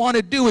 all I want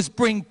to do is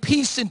bring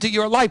peace into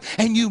your life,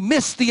 and you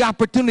missed the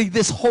opportunity.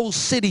 This whole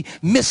city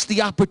missed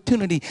the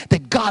opportunity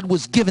that God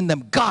was giving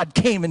them. God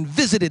came and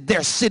visited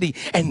their city,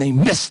 and they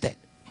missed it.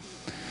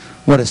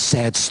 What a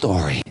sad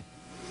story.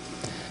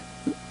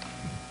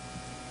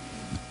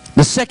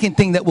 The second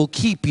thing that will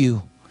keep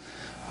you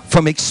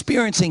from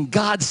experiencing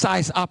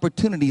God-sized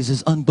opportunities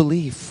is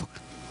unbelief.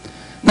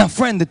 Now,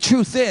 friend, the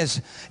truth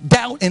is,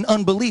 doubt and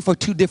unbelief are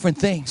two different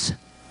things.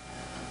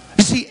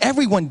 You see,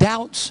 everyone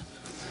doubts.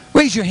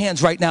 Raise your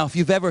hands right now if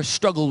you've ever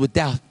struggled with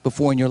doubt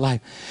before in your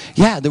life.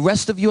 Yeah, the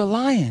rest of you are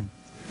lying.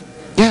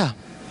 Yeah.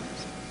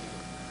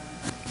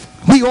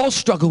 We all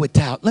struggle with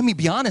doubt. Let me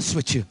be honest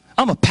with you.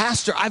 I'm a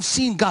pastor. I've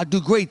seen God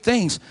do great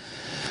things.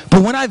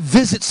 But when I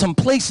visit some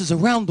places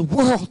around the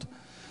world,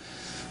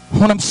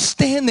 when I'm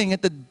standing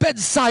at the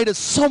bedside of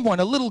someone,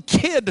 a little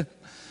kid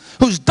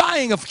who's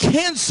dying of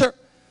cancer.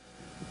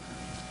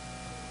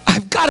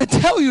 I've got to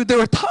tell you, there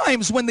are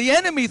times when the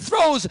enemy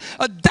throws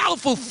a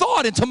doubtful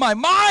thought into my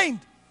mind.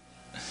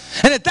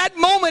 And at that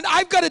moment,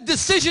 I've got a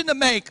decision to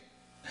make.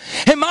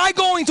 Am I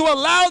going to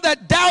allow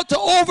that doubt to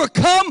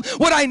overcome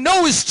what I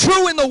know is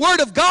true in the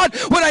Word of God,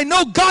 what I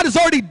know God has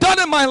already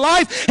done in my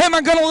life? Am I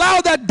going to allow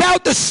that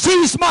doubt to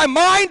seize my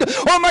mind?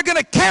 Or am I going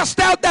to cast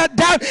out that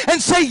doubt and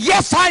say,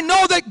 yes, I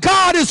know that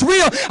God is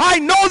real. I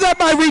know that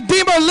my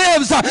Redeemer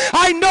lives.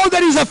 I know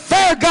that He's a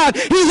fair God.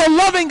 He's a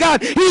loving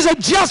God. He's a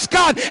just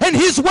God. And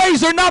His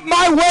ways are not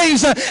my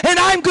ways. And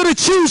I'm going to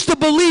choose to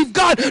believe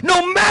God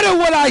no matter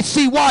what I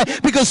see. Why?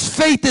 Because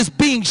faith is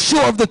being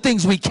sure of the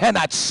things we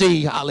cannot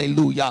see.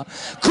 Hallelujah.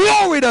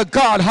 Glory to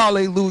God.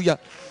 Hallelujah.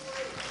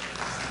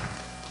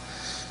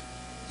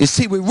 You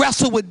see, we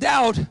wrestle with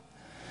doubt,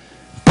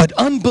 but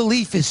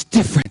unbelief is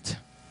different.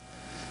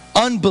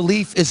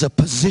 Unbelief is a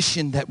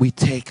position that we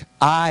take.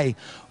 I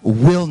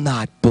will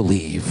not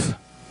believe.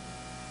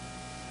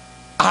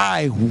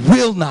 I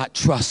will not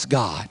trust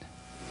God.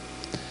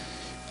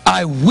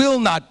 I will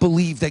not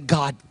believe that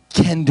God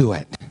can do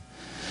it.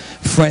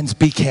 Friends,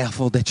 be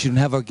careful that you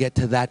never get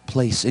to that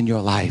place in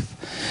your life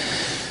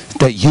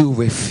that you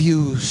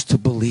refuse to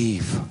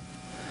believe.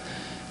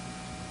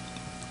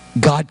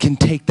 God can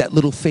take that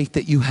little faith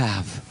that you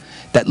have,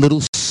 that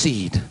little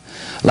seed,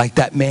 like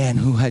that man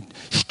who had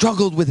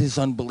struggled with his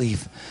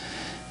unbelief.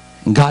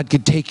 And God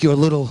could take your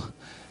little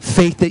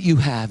faith that you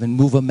have and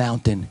move a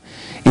mountain.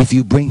 If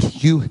you bring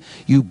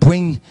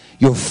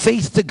your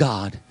faith to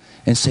God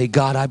and say,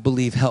 God, I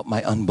believe, help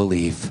my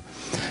unbelief.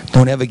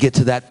 Don't ever get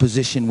to that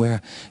position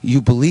where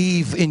you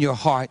believe in your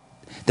heart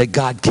that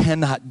God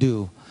cannot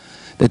do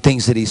the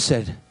things that He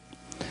said.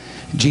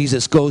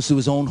 Jesus goes to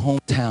His own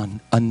hometown,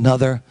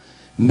 another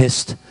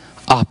missed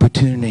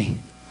opportunity.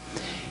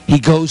 He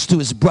goes to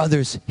his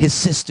brothers, his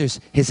sisters,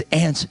 his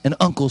aunts and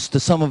uncles. To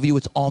some of you,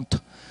 it's aunt.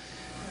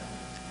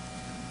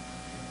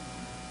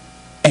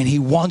 And he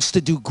wants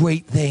to do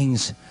great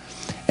things.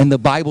 And the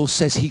Bible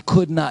says he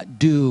could not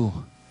do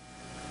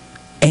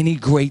any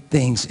great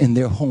things in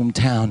their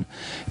hometown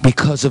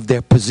because of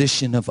their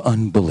position of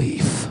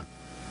unbelief.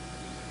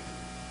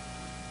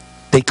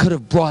 They could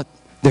have brought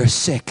their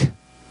sick.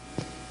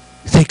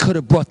 They could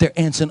have brought their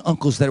aunts and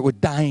uncles that were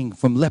dying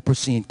from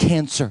leprosy and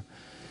cancer.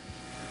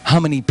 How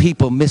many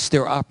people miss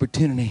their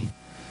opportunity?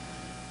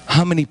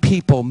 How many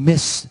people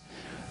miss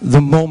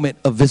the moment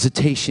of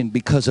visitation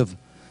because of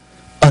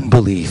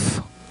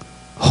unbelief?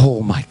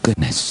 Oh my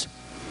goodness.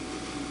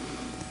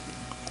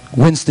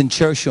 Winston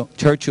Churchill,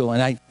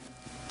 and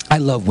I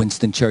love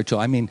Winston Churchill.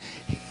 I mean,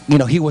 you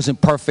know, he wasn't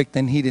perfect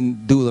and he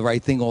didn't do the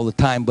right thing all the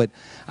time, but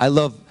I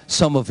love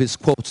some of his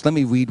quotes. Let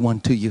me read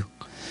one to you.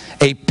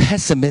 A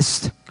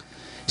pessimist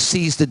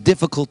sees the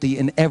difficulty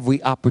in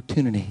every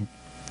opportunity.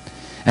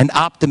 An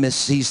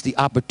optimist sees the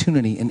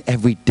opportunity in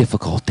every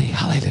difficulty.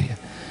 Hallelujah.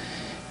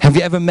 Have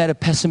you ever met a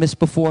pessimist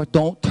before?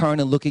 Don't turn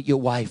and look at your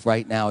wife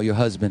right now, or your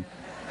husband.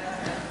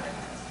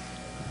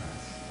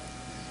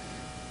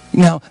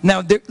 Now,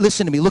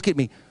 listen to me, look at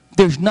me.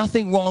 There's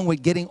nothing wrong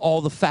with getting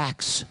all the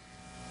facts.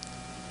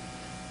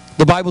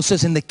 The Bible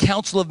says in the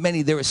counsel of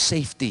many there is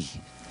safety.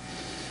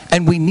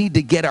 And we need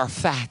to get our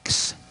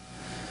facts.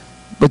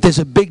 But there's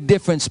a big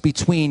difference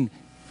between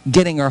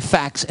getting our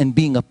facts and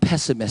being a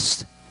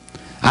pessimist.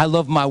 I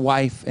love my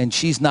wife, and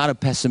she's not a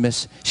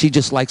pessimist. She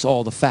just likes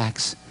all the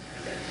facts.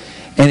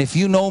 And if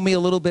you know me a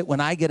little bit,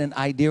 when I get an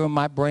idea in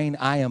my brain,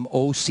 I am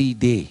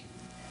OCD.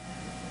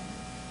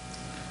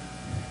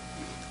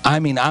 I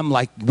mean, I'm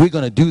like, we're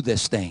going to do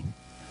this thing.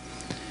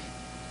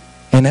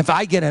 And if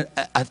I get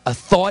a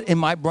thought in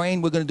my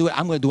brain, we're going to do it,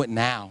 I'm going to do it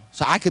now.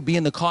 So I could be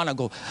in the car and I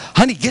go,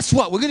 honey, guess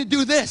what? We're going to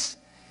do this.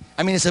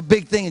 I mean, it's a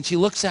big thing. And she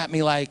looks at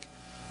me like,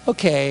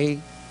 okay,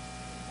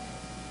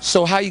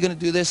 so how are you going to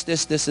do this,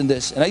 this, this, and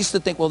this? And I used to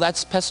think, well,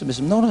 that's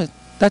pessimism. No,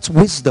 that's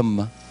wisdom.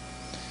 And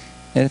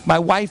if my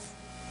wife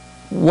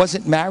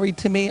wasn't married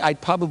to me,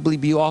 I'd probably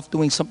be off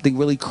doing something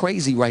really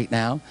crazy right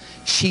now.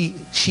 She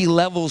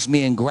levels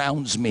me and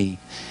grounds me.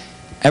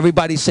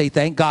 Everybody say,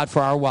 thank God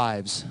for our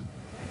wives.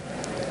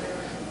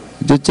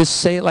 Just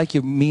say it like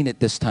you mean it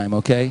this time,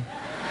 okay?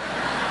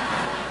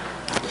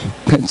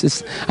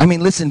 I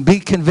mean, listen, be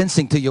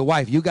convincing to your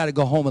wife. You got to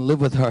go home and live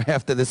with her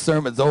after the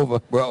sermon's over,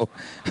 bro.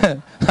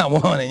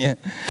 I'm warning you.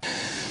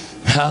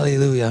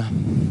 Hallelujah.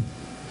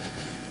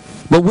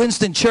 But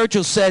Winston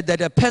Churchill said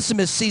that a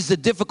pessimist sees the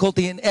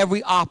difficulty in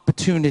every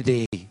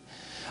opportunity.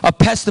 A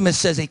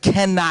pessimist says it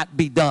cannot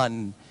be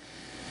done.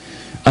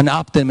 An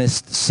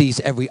optimist sees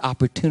every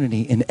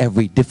opportunity in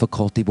every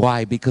difficulty.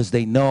 Why? Because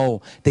they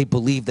know, they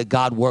believe that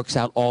God works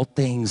out all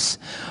things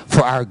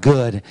for our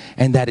good,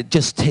 and that it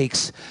just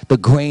takes the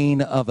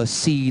grain of a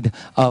seed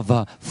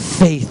of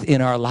faith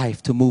in our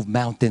life to move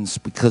mountains,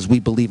 because we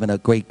believe in a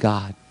great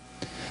God.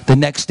 The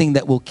next thing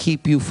that will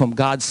keep you from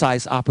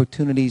God-sized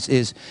opportunities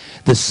is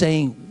the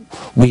saying,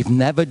 we've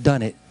never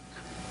done it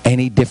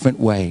any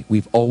different way.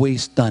 We've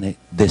always done it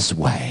this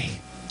way.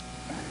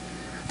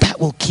 That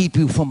will keep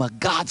you from a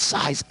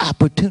God-sized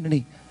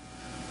opportunity.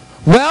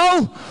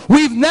 Well,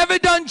 we've never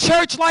done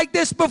church like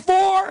this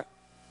before.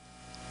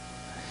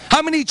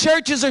 How many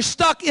churches are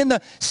stuck in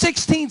the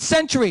 16th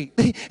century?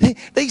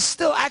 They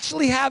still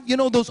actually have,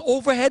 those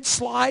overhead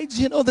slides,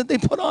 that they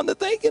put on the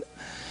thing.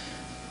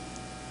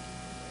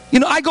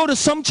 I go to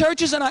some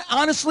churches and I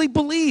honestly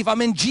believe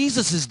I'm in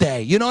Jesus'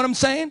 day. You know what I'm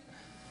saying?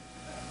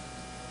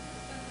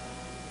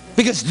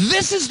 Because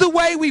this is the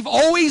way we've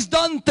always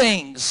done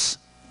things.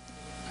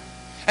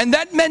 And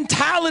that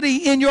mentality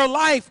in your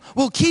life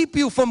will keep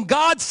you from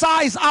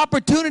God-sized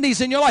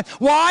opportunities in your life.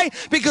 Why?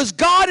 Because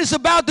God is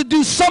about to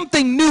do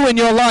something new in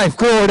your life.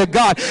 Glory to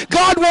God.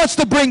 God wants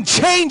to bring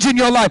change in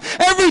your life.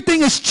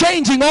 Everything is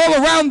changing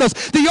all around us.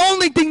 The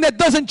only thing that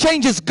doesn't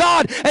change is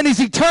God and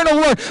His eternal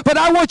word. But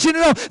I want you to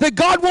know that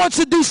God wants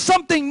to do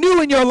something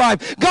new in your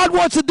life. God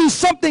wants to do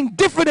something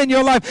different in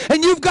your life.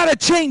 And you've got to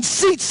change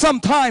seats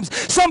sometimes.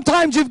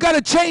 Sometimes you've got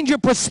to change your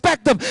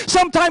perspective.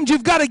 Sometimes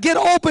you've got to get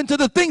open to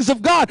the things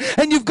of God.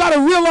 And you've got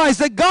to realize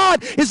that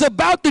God is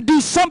about to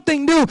do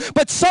something new.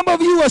 But some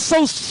of you are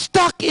so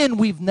stuck in,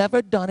 we've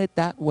never done it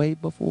that way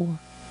before.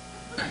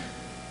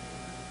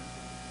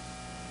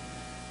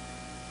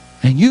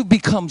 And you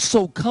become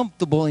so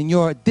comfortable in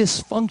your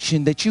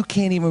dysfunction that you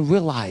can't even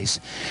realize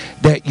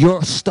that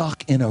you're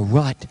stuck in a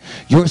rut.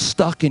 You're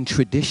stuck in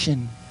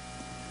tradition.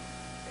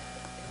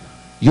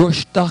 You're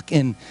stuck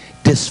in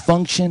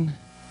dysfunction.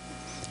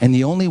 And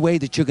the only way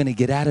that you're going to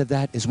get out of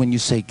that is when you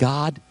say,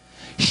 God,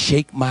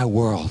 shake my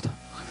world.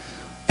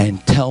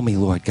 And tell me,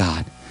 Lord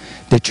God,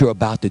 that you're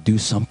about to do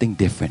something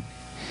different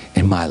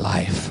in my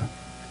life.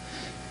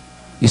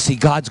 You see,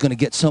 God's going to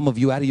get some of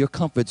you out of your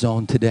comfort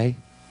zone today.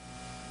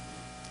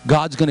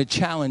 God's going to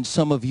challenge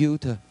some of you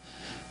to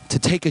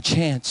take a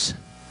chance.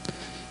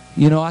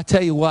 I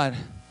tell you what,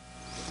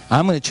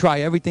 I'm going to try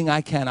everything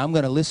I can. I'm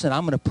going to listen.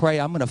 I'm going to pray.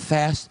 I'm going to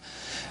fast.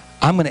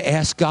 I'm going to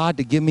ask God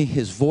to give me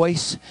His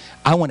voice.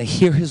 I want to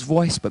hear His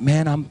voice. But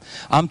man,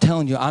 I'm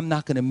telling you, I'm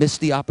not going to miss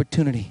the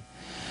opportunity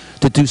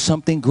to do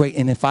something great.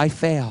 And if I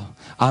fail,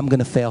 I'm going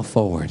to fail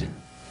forward.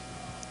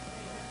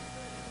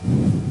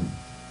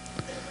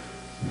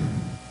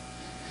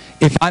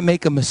 If I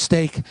make a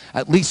mistake,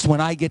 at least when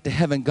I get to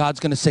heaven,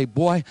 God's going to say,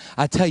 boy,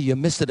 I tell you, you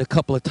missed it a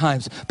couple of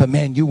times, but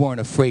man, you weren't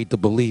afraid to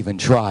believe and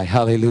try.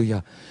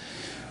 Hallelujah.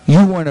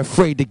 You weren't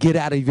afraid to get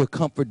out of your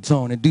comfort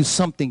zone and do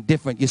something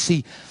different. You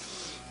see,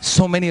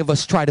 so many of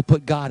us try to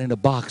put God in a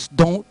box.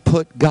 Don't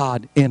put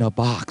God in a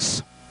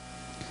box.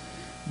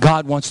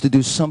 God wants to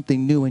do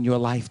something new in your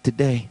life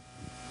today.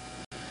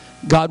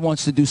 God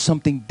wants to do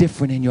something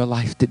different in your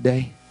life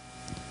today.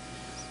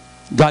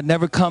 God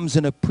never comes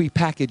in a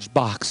prepackaged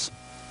box.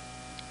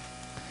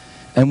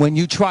 And when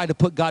you try to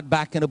put God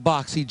back in a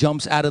box, He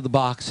jumps out of the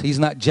box. He's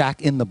not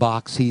Jack in the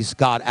box. He's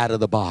God out of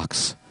the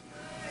box.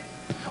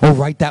 Oh,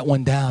 write that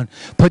one down.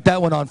 Put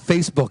that one on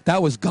Facebook.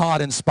 That was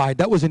God inspired.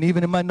 That wasn't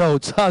even in my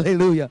notes.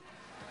 Hallelujah.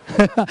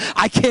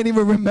 I can't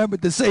even remember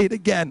to say it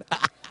again.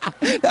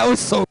 That was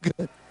so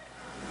good.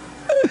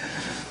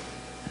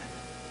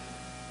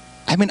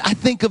 I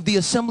think of the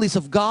Assemblies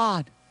of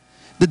God,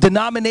 the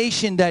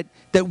denomination that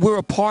we're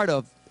a part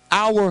of,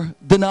 our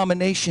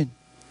denomination,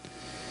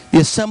 the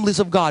Assemblies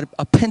of God,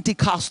 a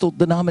Pentecostal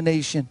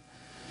denomination.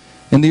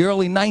 In the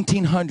early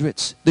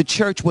 1900s, the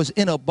church was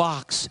in a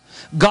box.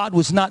 God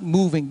was not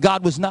moving.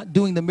 God was not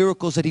doing the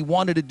miracles that He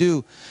wanted to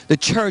do. The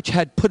church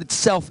had put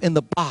itself in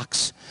the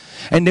box.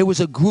 And there was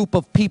a group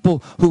of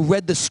people who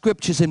read the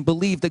scriptures and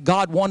believed that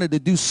God wanted to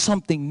do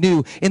something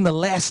new. In the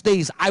last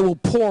days, I will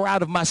pour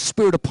out of my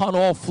spirit upon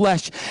all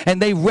flesh.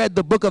 And they read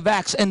the book of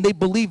Acts and they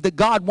believed that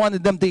God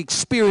wanted them to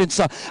experience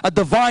a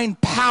divine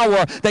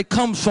power that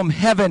comes from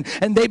heaven.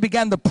 And they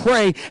began to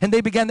pray and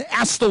they began to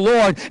ask the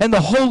Lord, and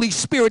the Holy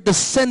Spirit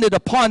descended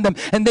upon them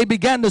and they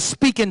began to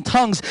speak in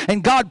tongues,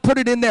 and God put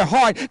it in their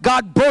heart.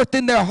 God birthed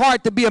in their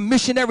heart to be a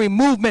missionary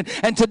movement.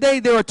 And today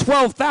there are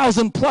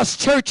 12,000 plus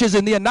churches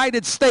in the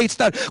United States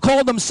that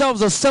call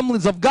themselves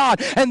Assemblies of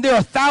God, and there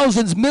are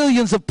thousands,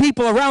 millions of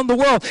people around the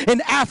world,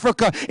 in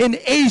Africa, in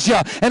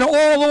Asia, and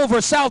all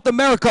over South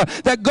America,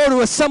 that go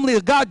to Assembly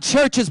of God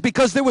churches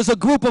because there was a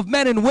group of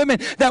men and women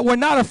that were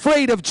not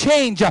afraid of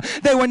change.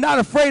 They were not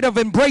afraid of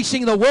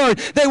embracing the word.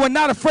 They were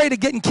not afraid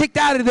of getting kicked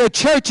out of their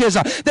churches.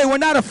 They were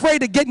not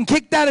afraid of getting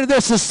kicked out of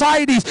their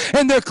societies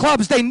and their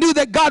clubs. They knew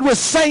that God was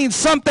saying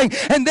something,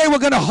 and they were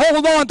going to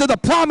hold on to the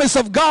promise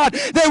of God.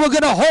 They were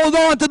going to hold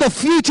on to the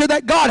future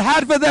that God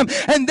had for them,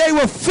 and they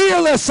were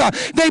fearless.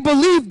 They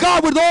believed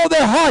God with all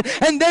their heart,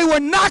 and they were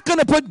not going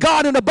to put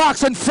God in a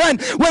box. And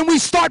friend, when we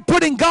start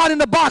putting God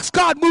in a box,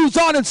 God moves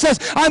on and says,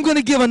 I'm going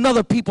to give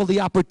another people the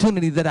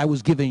opportunity that I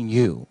was giving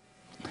you.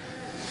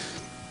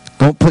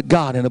 Don't put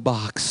God in a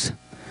box.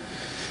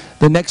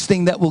 The next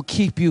thing that will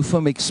keep you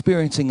from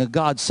experiencing a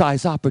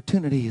God-sized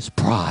opportunity is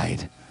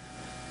pride.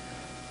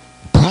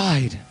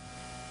 Pride.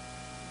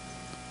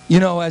 You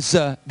know, as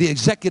the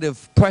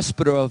executive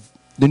presbyter of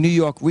the New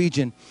York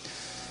region,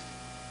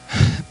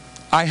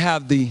 I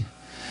have the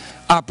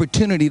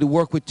opportunity to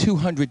work with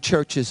 200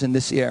 churches in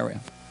this area.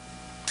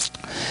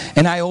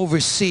 And I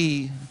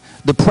oversee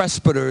the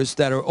presbyters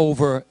that are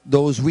over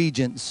those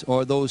regions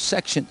or those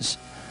sections.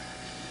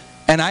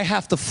 And I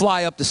have to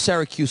fly up to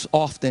Syracuse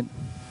often.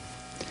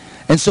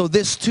 And so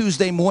this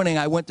Tuesday morning,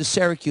 I went to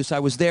Syracuse. I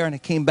was there and I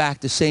came back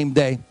the same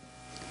day.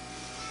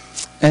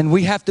 And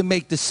we have to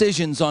make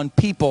decisions on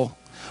people,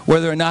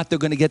 whether or not they're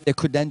going to get their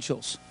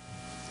credentials.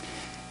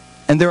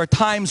 And there are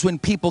times when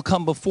people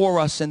come before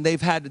us and they've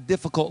had a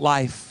difficult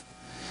life.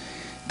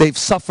 They've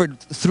suffered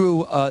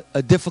through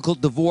a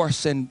difficult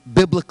divorce, and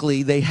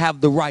biblically they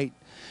have the right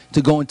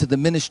to go into the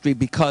ministry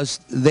because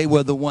they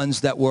were the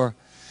ones that were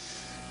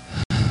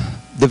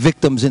the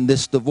victims in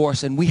this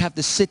divorce. And we have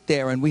to sit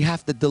there and we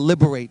have to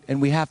deliberate, and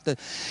we have to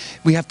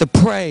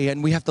pray,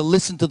 and we have to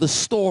listen to the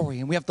story,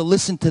 and we have to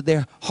listen to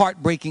their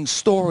heartbreaking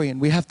story, and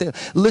we have to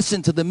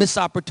listen to the missed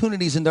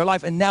opportunities in their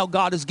life. And now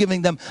God is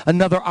giving them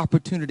another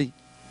opportunity.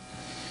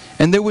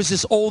 And there was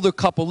this older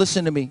couple.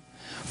 Listen to me.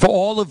 For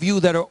all of you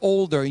that are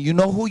older, you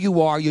know who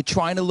you are. You're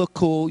trying to look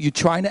cool. You're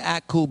trying to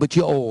act cool, but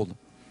you're old.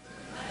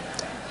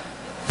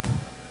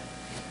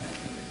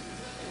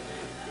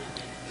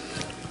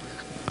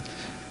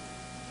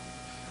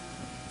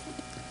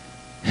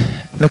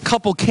 The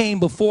couple came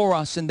before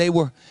us, and they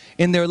were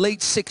in their late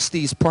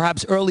 60s,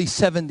 perhaps early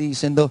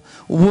 70s. And the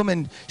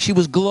woman, she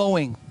was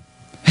glowing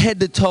head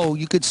to toe.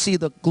 You could see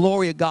the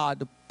glory of God,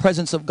 the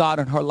presence of God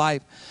in her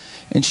life.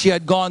 And she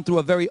had gone through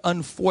a very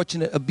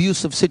unfortunate,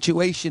 abusive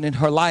situation in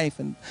her life.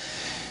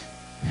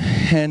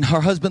 And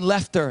her husband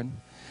left her.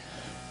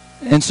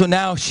 And so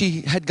now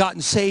she had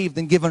gotten saved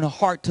and given her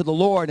heart to the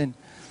Lord. And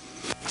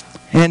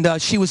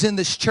she was in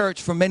this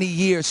church for many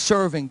years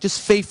serving, just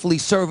faithfully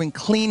serving,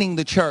 cleaning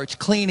the church,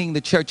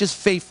 just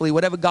faithfully,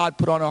 whatever God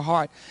put on her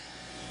heart.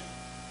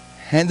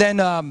 And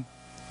then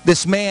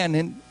this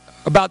man,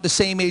 about the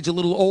same age, a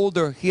little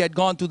older, he had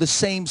gone through the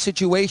same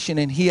situation,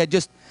 and he had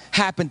just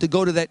happened to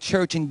go to that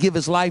church and give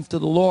his life to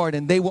the Lord.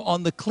 And they were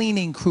on the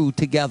cleaning crew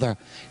together,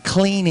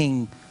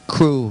 cleaning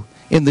crew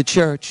in the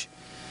church.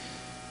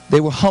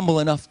 They were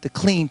humble enough to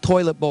clean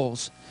toilet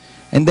bowls.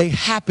 And they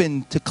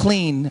happened to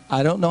clean,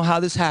 I don't know how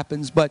this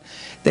happens, but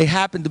they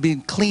happened to be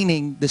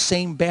cleaning the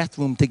same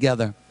bathroom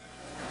together.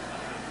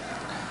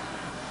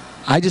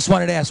 I just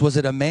wanted to ask, was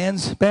it a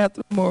man's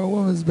bathroom or a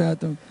woman's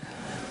bathroom?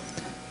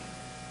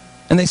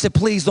 And they said,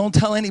 please don't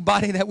tell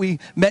anybody that we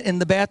met in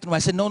the bathroom. I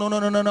said,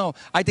 no.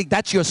 I think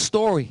that's your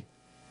story.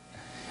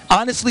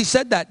 Honestly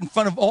said that in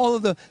front of all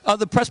of the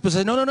other press people. I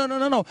said,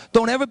 no.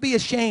 Don't ever be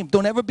ashamed.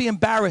 Don't ever be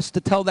embarrassed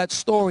to tell that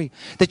story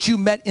that you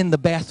met in the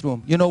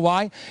bathroom. You know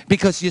why?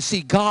 Because you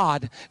see,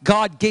 God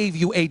gave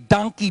you a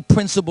donkey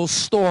principle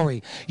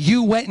story.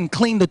 You went and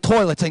cleaned the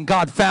toilets and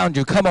God found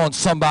you. Come on,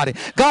 somebody.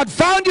 God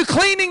found you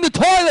cleaning the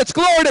toilets.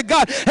 Glory to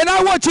God. And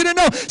I want you to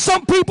know,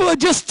 some people are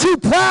just too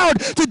proud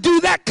to do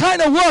that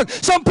kind of work.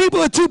 Some people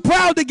are too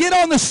proud to get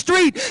on the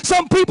street.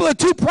 Some people are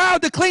too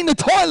proud to clean the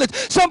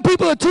toilets. Some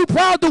people are too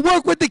proud to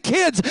work with the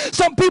kids.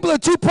 Some people are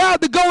too proud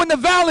to go in the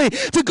valley,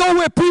 to go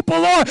where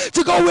people are,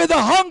 to go where the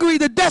hungry,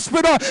 the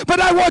desperate are. But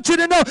I want you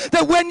to know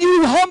that when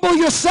you humble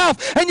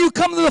yourself and you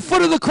come to the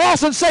foot of the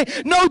cross and say,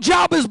 no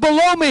job is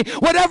below me,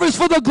 whatever is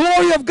for the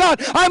glory of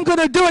God, I'm going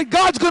to do it.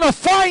 God's going to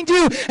find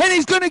you, and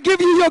he's going to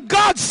give you your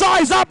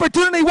God-sized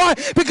opportunity. Why?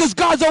 Because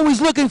God's always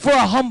looking for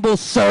a humble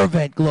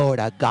servant. Glory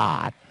to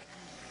God.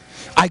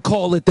 I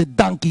call it the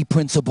donkey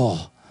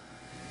principle.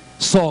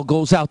 Saul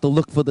goes out to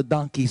look for the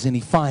donkeys, and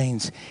he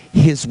finds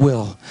his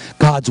will,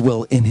 God's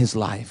will in his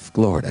life.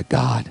 Glory to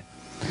God.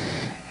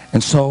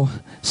 And so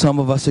some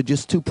of us are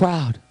just too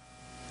proud.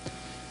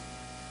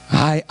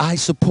 I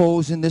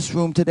suppose in this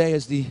room today,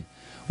 as the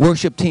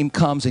worship team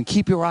comes, and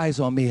keep your eyes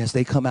on me as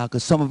they come out,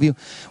 because some of you,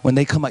 when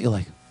they come out, you're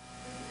like,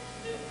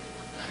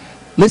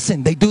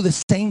 listen, they do the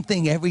same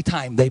thing every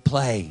time they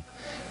play.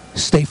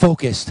 Stay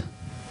focused.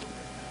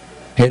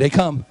 Here they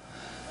come.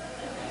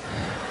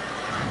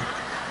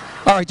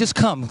 All right, just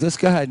come. Just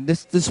go ahead.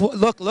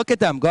 Look at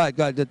them. Go ahead.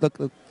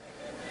 Look. Okay,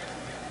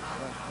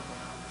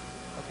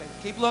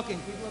 keep looking.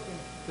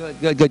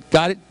 Good.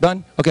 Got it?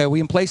 Done? Okay, are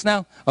we in place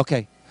now?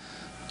 Okay.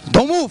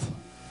 Don't move.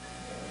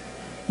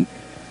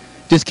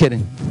 Just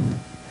kidding.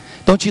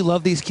 Don't you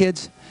love these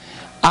kids?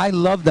 I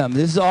love them.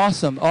 This is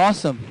awesome.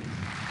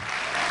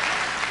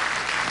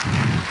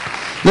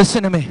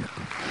 Listen to me.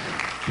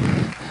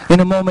 In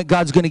a moment,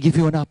 God's going to give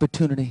you an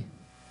opportunity.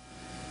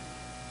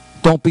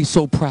 Don't be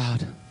so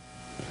proud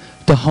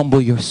to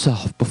humble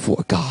yourself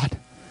before God.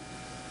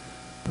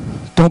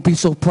 Don't be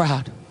so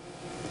proud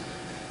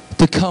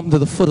to come to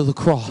the foot of the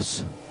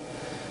cross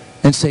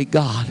and say,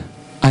 God,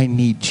 I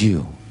need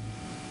you.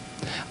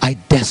 I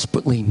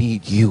desperately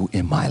need you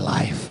in my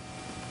life.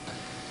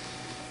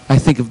 I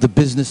think of the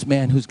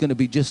businessman who's going to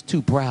be just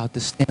too proud to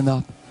stand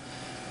up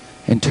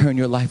and turn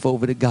your life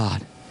over to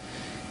God,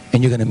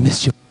 and you're going to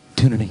miss your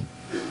opportunity.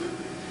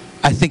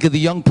 I think of the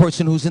young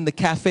person who's in the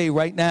cafe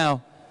right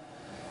now,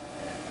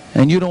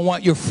 and you don't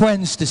want your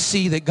friends to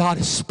see that God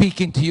is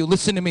speaking to you.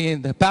 Listen to me,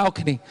 in the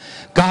balcony.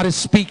 God is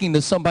speaking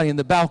to somebody in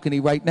the balcony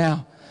right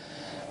now.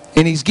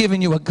 And he's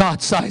giving you a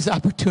God-sized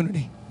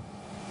opportunity.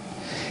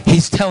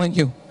 He's telling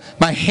you,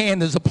 my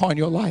hand is upon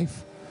your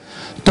life.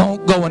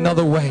 Don't go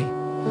another way.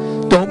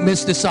 Don't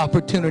miss this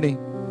opportunity.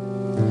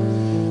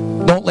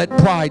 Don't Don't let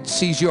pride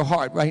seize your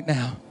heart right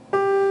now.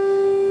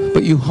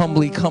 But you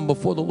humbly come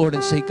before the Lord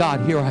and say, God,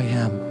 here I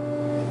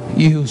am.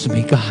 Use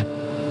me, God.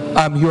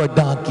 I'm your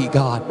donkey,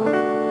 God.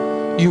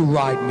 You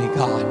ride me,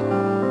 God.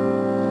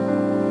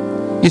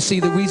 You see,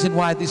 the reason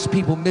why these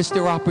people missed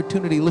their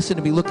opportunity, listen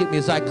to me, look at me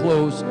as I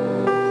close,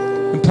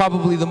 and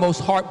probably the most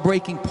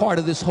heartbreaking part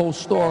of this whole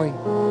story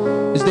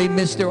is they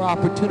missed their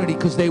opportunity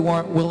because they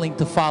weren't willing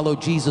to follow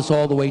Jesus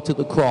all the way to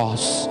the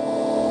cross.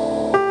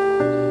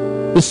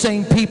 The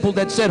same people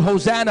that said,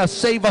 Hosanna,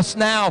 save us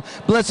now,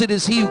 blessed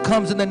is he who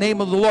comes in the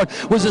name of the Lord,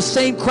 was the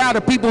same crowd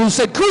of people who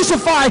said,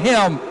 crucify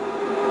him.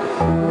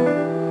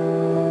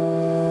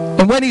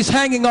 And when he's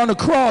hanging on a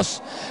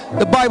cross,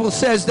 the Bible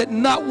says that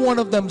not one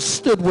of them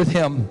stood with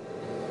him.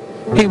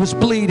 He was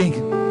bleeding.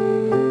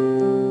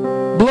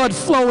 Blood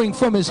flowing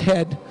from his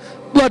head.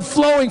 Blood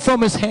flowing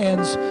from his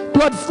hands.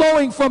 Blood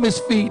flowing from his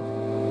feet.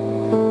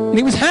 And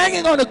he was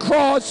hanging on a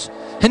cross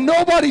and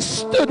nobody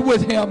stood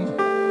with him.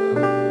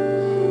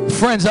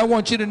 Friends, I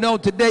want you to know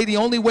today the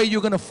only way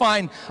you're going to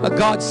find a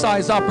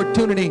God-sized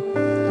opportunity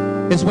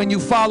is when you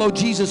follow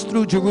Jesus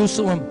through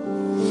Jerusalem,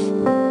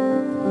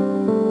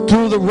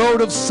 through the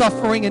road of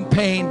suffering and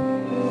pain,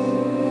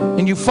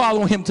 and you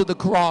follow him to the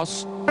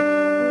cross.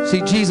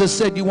 See, Jesus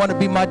said, you want to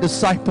be my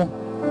disciple?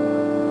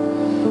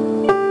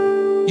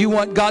 You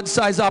want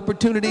God-sized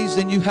opportunities,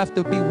 then you have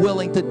to be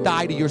willing to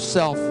die to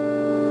yourself.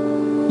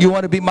 You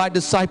want to be my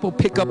disciple?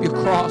 Pick up your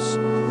cross.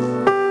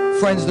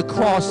 Friends, the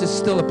cross is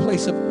still a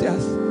place of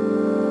death.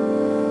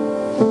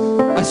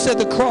 I said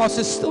the cross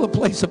is still a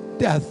place of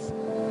death.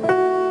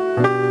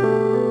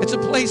 It's a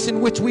place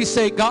in which we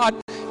say, God,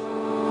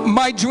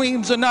 my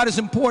dreams are not as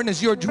important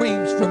as your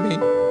dreams for me.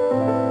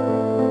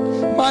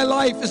 My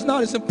life is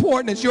not as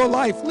important as your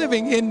life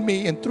living in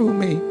me and through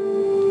me.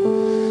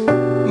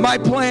 My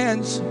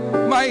plans,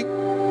 my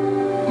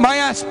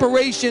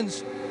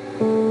aspirations,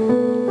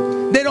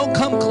 they don't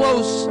come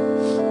close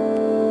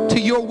to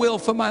your will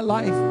for my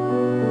life.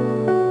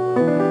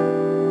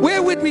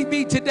 Where would we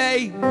be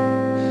today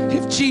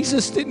if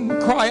Jesus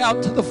didn't cry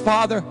out to the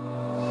Father,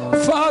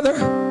 Father,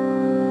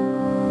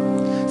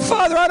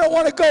 I don't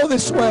want to go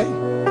this way.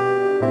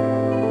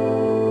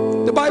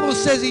 The Bible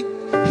says he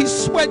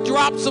sweat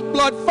drops of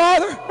blood.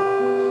 Father,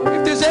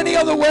 if there's any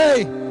other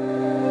way,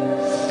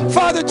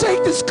 Father,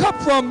 take this cup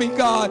from me,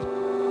 God.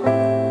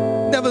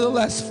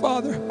 Nevertheless,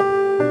 Father,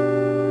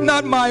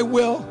 not my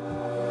will,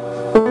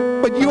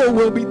 but your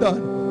will be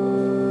done.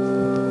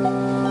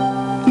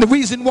 And the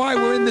reason why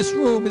we're in this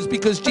room is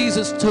because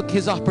Jesus took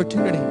his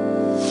opportunity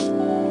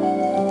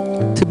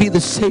to be the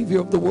Savior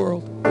of the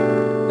world.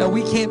 Now,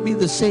 we can't be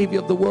the Savior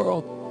of the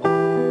world.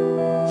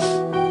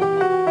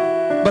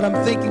 But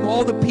I'm thinking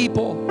all the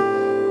people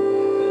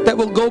that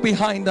will go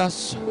behind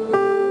us,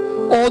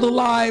 all the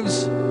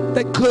lives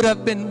that could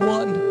have been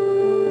won.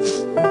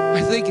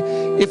 I think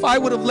if I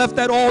would have left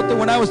that altar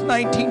when I was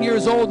 19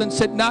 years old and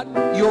said, not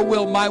your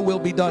will, my will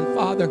be done,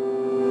 Father,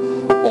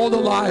 all the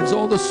lives,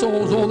 all the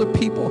souls, all the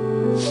people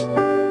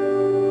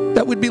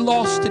that would be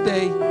lost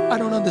today, I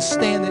don't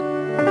understand it.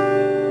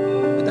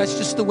 But that's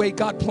just the way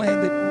God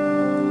planned it.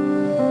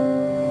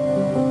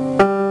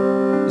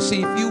 You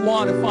see, if you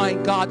want to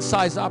find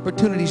God-sized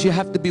opportunities, you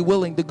have to be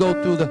willing to go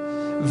through the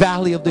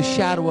valley of the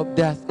shadow of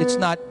death. It's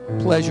not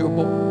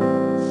pleasurable.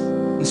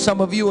 And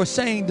some of you are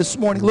saying this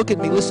morning, look at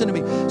me, listen to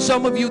me.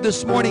 Some of you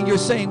this morning, you're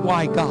saying,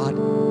 why, God?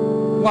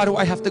 Why do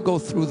I have to go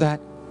through that?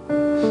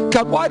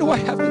 God, why do I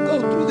have to go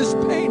through this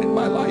pain in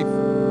my life?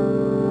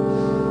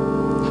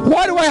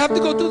 Why do I have to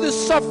go through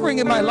this suffering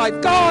in my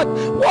life? God,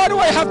 why do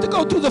I have to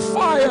go through the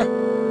fire?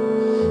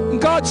 And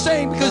God's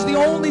saying, because the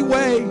only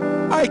way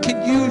I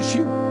can use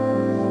you,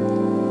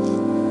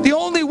 the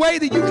only way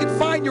that you can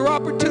find your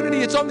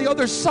opportunity, it's on the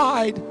other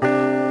side.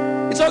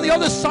 It's on the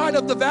other side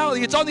of the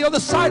valley. It's on the other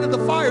side of the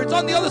fire. It's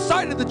on the other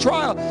side of the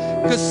trial.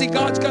 Because see,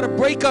 God's got to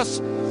break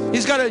us.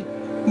 He's got to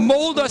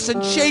mold us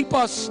and shape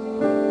us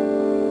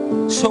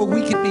so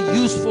we can be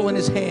useful in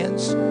his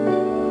hands.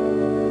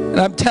 And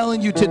I'm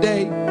telling you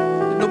today,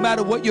 no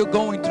matter what you're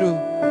going through,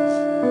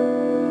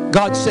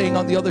 God's saying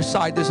on the other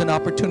side, there's an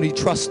opportunity.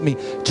 Trust me.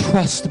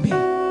 Trust me.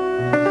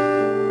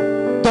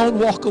 Don't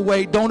walk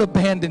away. Don't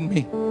abandon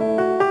me.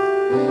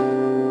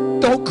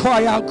 Don't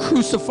cry out,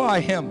 crucify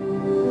him.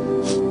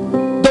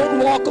 Don't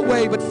walk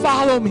away, but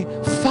follow me.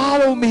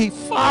 Follow me.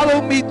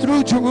 Follow me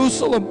through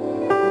Jerusalem.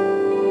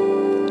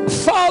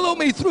 Follow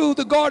me through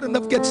the Garden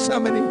of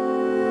Gethsemane.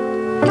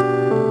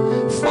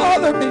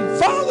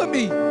 Follow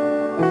me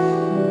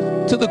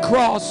to the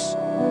cross,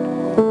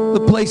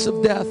 the place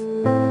of death.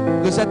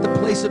 Because at the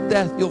place of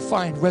death, you'll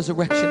find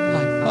resurrection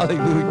life.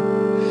 Hallelujah.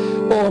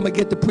 Oh, I'm going to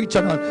get to preach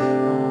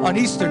on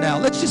Easter now.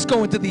 Let's just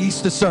go into the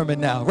Easter sermon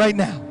now, right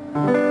now.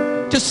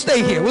 Just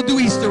stay here. We'll do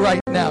Easter right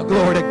now.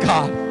 Glory to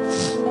God.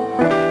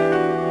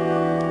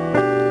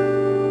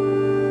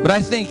 But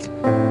I think,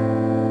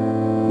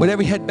 with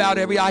every head bowed,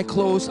 every eye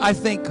closed, I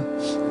think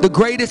the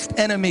greatest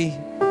enemy,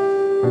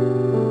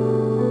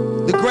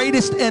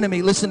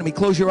 listen to me,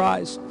 close your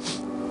eyes.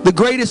 The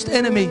greatest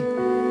enemy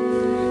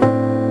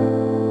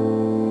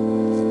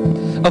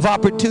of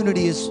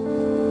opportunity is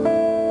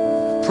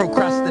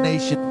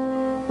Procrastination.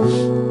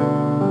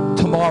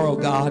 Tomorrow,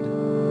 God.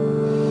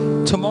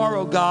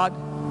 Tomorrow, God.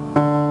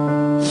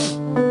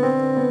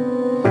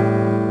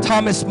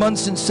 Thomas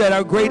Munson said,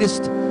 our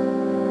greatest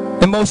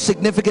and most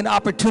significant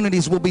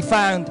opportunities will be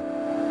found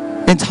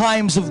in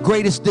times of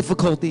greatest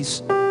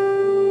difficulties.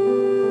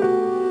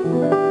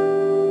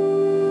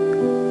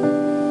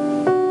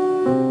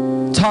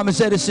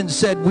 Thomas Edison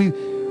said, we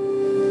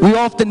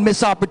often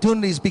miss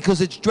opportunities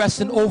because it's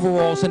dressed in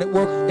overalls and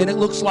it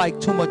looks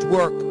like too much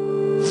work.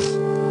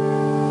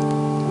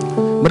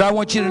 But I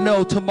want you to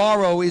know,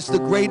 tomorrow is the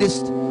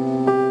greatest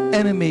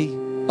enemy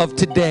of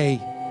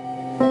today.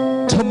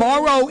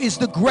 Tomorrow is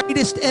the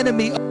greatest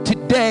enemy of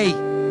today.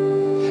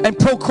 And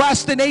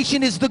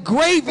procrastination is the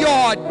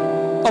graveyard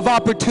of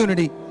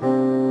opportunity.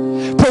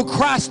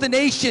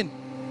 Procrastination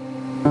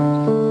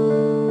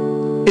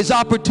is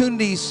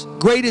opportunity's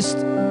greatest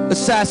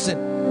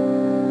assassin.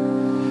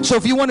 So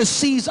if you want to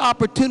seize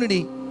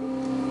opportunity,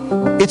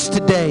 it's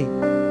today.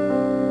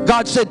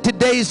 God said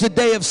today is the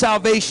day of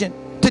salvation.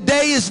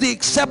 Today is the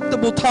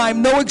acceptable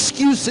time. No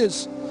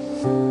excuses.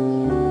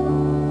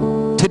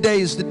 Today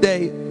is the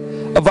day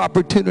of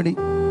opportunity.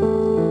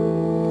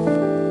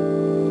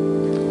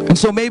 And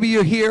so maybe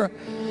you're here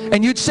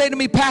and you'd say to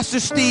me, Pastor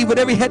Steve, with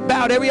every head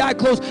bowed, every eye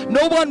closed,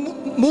 no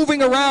one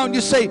moving around,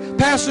 you say,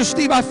 Pastor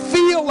Steve, I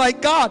feel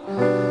like God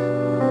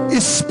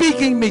is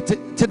speaking me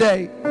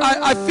today.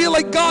 I feel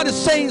like God is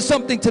saying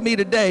something to me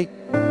today.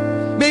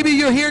 Maybe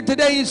you're here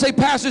today and you say,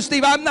 Pastor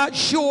Steve, I'm not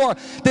sure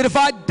that if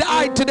I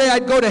died today,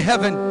 I'd go to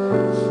heaven.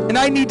 And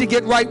I need to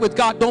get right with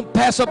God. Don't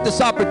pass up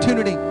this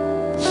opportunity.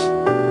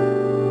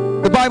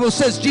 The Bible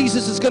says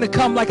Jesus is going to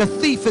come like a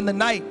thief in the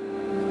night.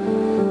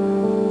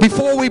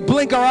 Before we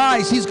blink our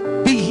eyes, he's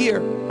going to be here.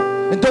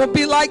 And don't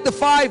be like the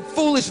 5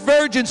 foolish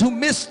virgins who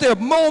missed their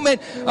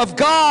moment of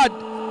God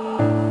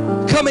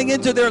coming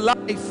into their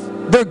life,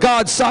 their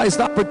God-sized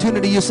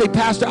opportunity. You say,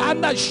 Pastor, I'm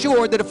not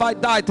sure that if I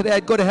died today,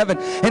 I'd go to heaven.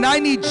 And I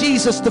need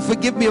Jesus to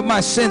forgive me of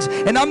my sins.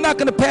 And I'm not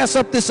going to pass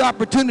up this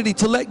opportunity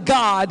to let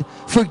God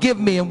forgive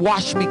me and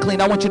wash me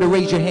clean. I want you to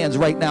raise your hands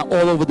right now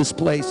all over this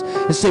place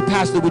and say,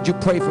 Pastor, would you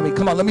pray for me?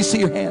 Come on, let me see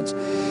your hands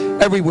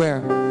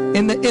everywhere.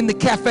 In the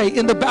cafe,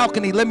 in the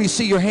balcony, let me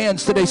see your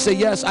hands today. Say,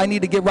 yes, I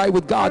need to get right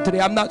with God today.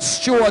 I'm not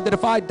sure that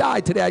if I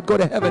died today, I'd go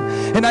to heaven.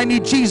 And I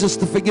need Jesus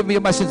to forgive me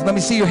of my sins. Let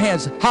me see your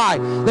hands high.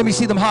 Let me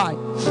see them high.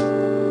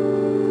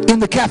 In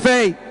the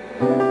cafe.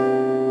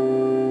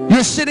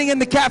 You're sitting in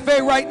the cafe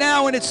right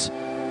now and it's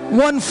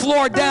 1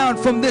 floor down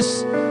from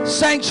this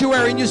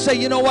sanctuary. And you say,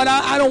 you know what?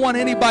 I don't want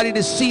anybody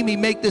to see me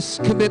make this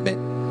commitment.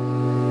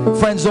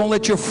 Friends, don't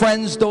let your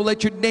friends, don't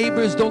let your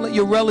neighbors, don't let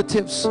your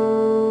relatives,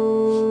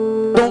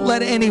 don't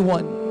let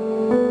anyone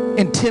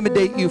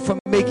intimidate you from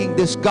making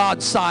this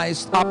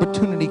God-sized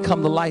opportunity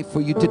come to life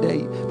for you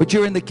today. But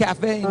you're in the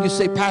cafe and you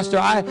say, Pastor,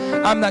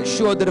 I'm not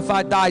sure that if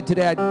I died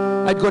today,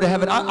 I'd go to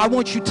heaven. I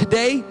want you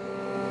today,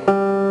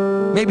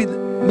 maybe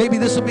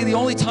this will be the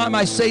only time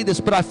I say this,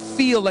 but I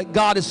feel like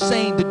God is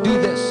saying to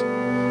do this.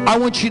 I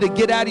want you to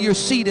get out of your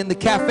seat in the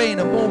cafe in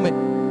a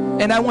moment.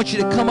 And I want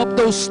you to come up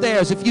those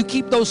stairs. If you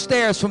keep those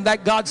stairs from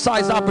that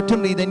God-sized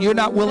opportunity, then you're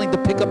not willing to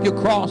pick up your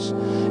cross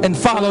and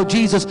follow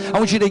Jesus. I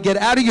want you to get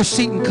out of your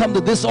seat and come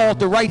to this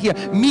altar right here.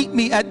 Meet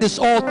me at this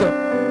altar.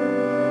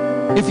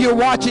 If you're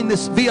watching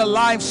this via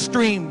live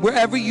stream,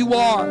 wherever you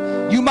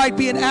are, you might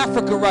be in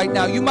Africa right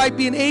now. You might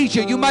be in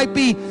Asia. You might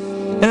be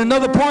in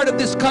another part of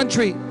this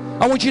country.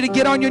 I want you to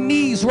get on your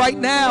knees right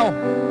now.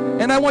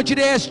 And I want you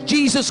to ask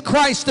Jesus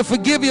Christ to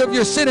forgive you of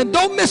your sin. And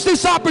don't miss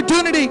this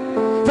opportunity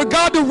for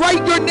God to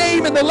write your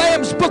name in the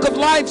Lamb's Book of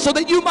Life so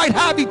that you might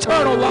have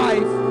eternal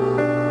life.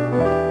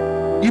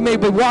 You may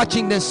be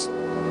watching this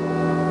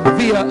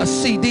via a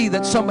CD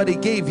that somebody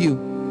gave you.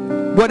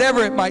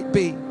 Whatever it might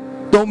be,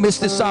 don't miss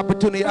this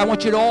opportunity. I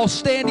want you to all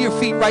stand to your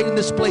feet right in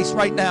this place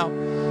right now.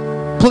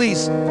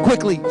 Please,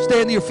 quickly,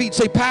 stand to your feet.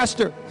 Say,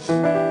 Pastor,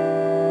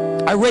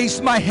 I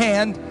raised my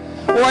hand,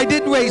 or I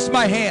didn't raise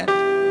my hand,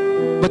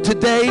 but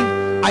today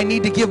I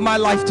need to give my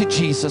life to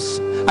Jesus.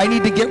 I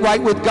need to get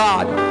right with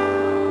God.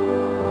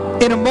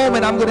 In a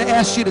moment, I'm going to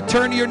ask you to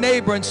turn to your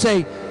neighbor and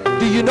say,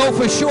 do you know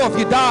for sure if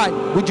you died,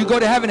 would you go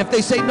to heaven? If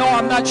they say, no,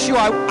 I'm not sure,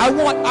 I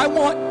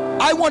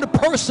want to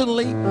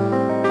personally,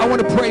 I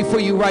want to pray for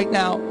you right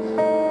now.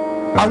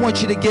 I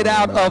want you to get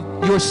out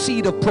of your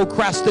seat of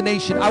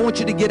procrastination. I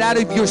want you to get out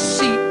of your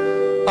seat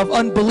of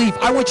unbelief.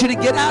 I want you to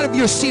get out of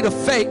your seat of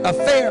faith, of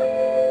fear,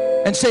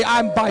 and say,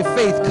 I'm by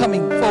faith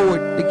coming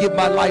forward to give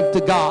my life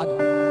to God.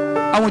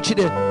 I want you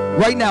to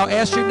right now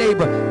ask your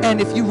neighbor,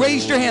 and if you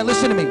raised your hand,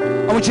 listen to me,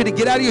 I want you to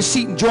get out of your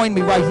seat and join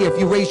me right here. If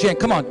you raised your hand,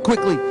 come on,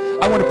 quickly.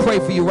 I want to pray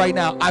for you right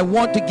now. I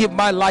want to give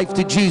my life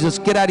to Jesus.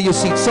 Get out of your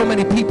seat. So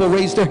many people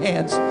raised their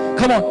hands.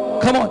 Come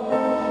on, come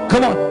on,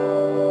 come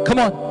on, come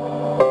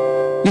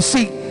on. You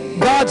see,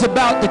 God's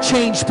about to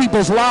change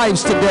people's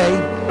lives today.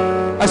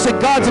 I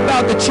said, God's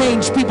about to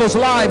change people's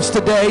lives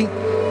today.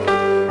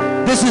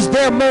 This is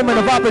their moment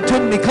of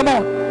opportunity. Come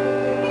on.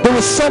 There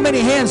were so many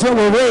hands that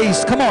were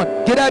raised. Come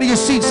on, get out of your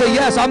seat. Say,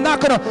 yes, I'm not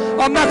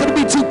gonna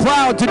be too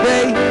proud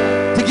today.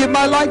 to give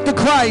my life to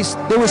Christ.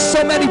 There were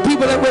so many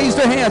people that raised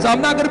their hands.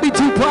 I'm not going to be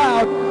too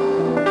proud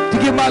to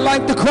give my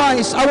life to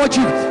Christ. I want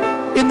you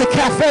in the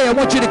cafe. I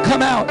want you to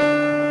come out.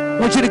 I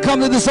want you to come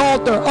to this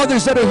altar.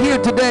 Others that are here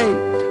today,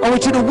 I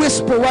want you to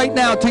whisper right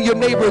now to your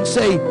neighbor and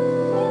say,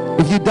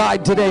 if you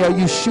died today, are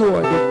you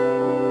sure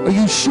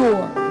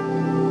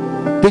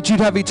that you'd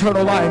have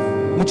eternal life?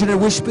 I want you to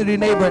whisper to your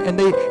neighbor, and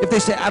if they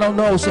say, I don't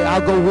know, say, I'll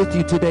go with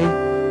you today.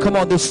 Come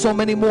on, there's so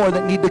many more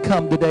that need to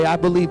come today. I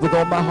believe with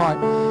all my heart.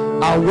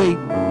 I'll wait.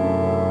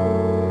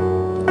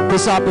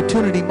 This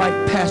opportunity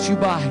might pass you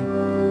by.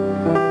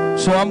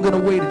 So I'm going to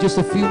wait just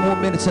a few more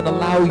minutes and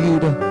allow you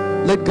to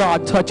let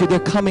God touch you. They're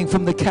coming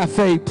from the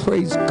cafe.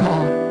 Praise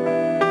God.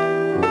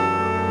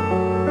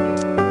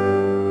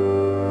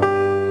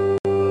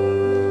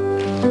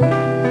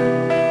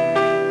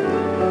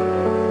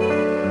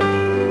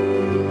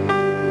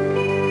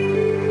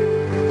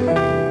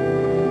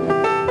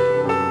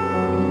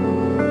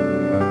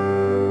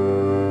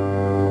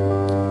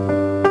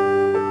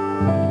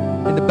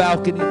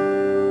 Balcony,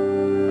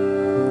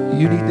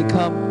 you need to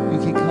come, you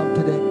can come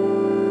today.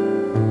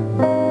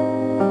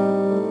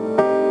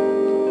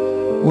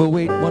 We'll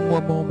wait one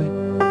more moment.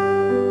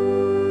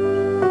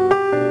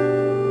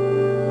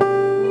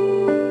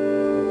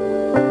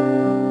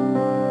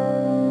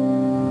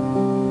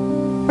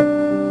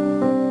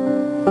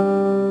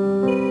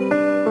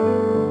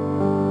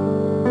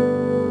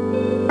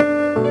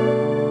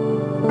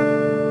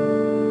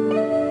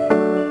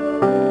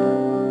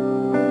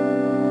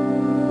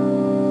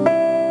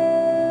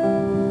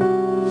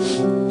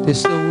 There's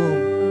still room.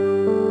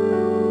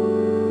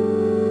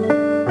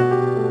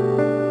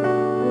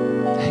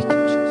 Thank you,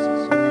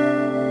 Jesus.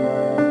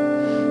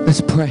 Let's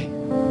pray.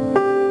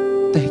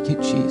 Thank you,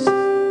 Jesus.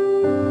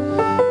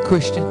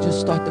 Christian, just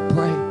start to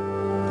pray.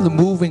 The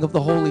moving of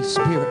the Holy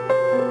Spirit.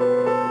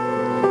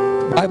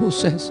 The Bible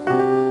says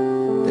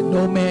that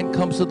no man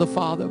comes to the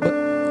Father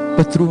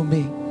but through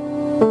me.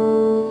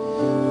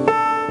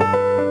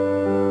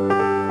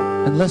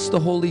 Unless the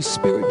Holy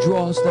Spirit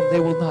draws them, they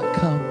will not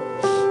come.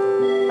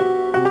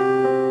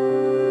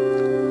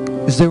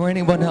 Is there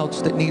anyone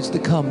else that needs to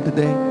come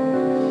today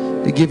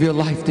to give your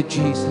life to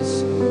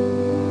Jesus?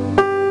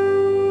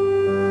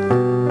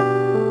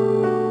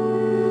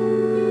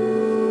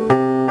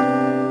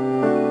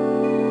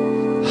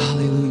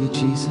 Hallelujah,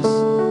 Jesus.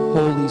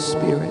 Holy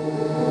Spirit.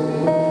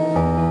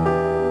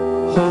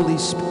 Holy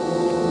Spirit.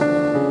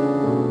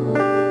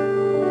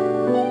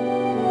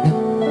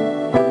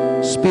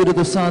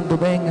 Espíritu Santo,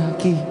 venga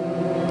aquí.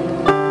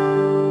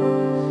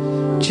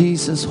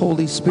 Jesus,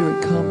 Holy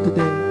Spirit, come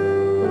today.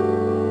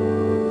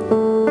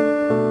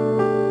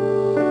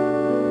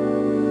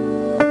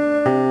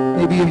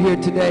 Maybe you're here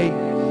today,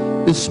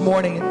 this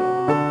morning,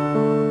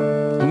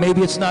 and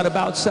maybe it's not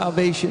about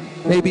salvation.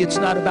 Maybe it's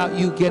not about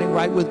you getting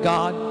right with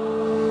God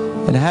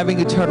and having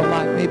eternal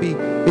life. Maybe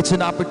it's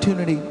an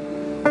opportunity.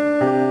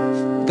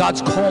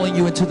 God's calling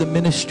you into the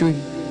ministry.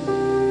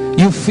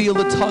 You feel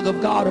the tug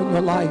of God on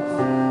your life.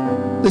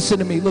 Listen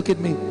to me, look at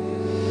me.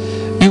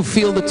 You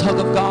feel the tug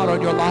of God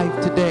on your life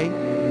today.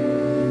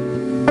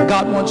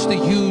 God wants to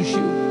use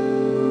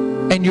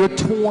you, and you're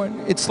torn.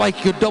 It's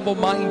like you're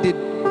double-minded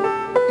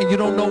and you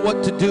don't know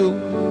what to do.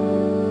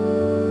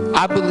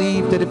 I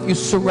believe that if you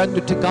surrender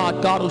to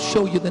God, God will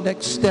show you the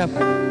next step.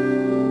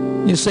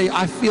 You say,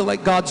 I feel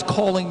like God's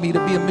calling me to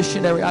be a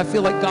missionary. I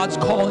feel like God's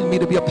calling me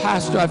to be a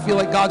pastor. I feel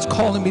like God's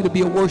calling me to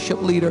be a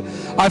worship leader.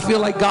 I feel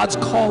like God's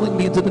calling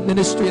me into the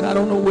ministry, and I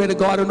don't know where to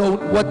go. I don't know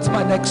what's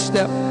my next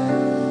step.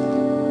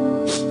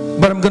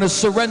 But I'm going to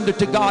surrender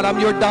to God. I'm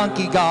your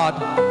donkey,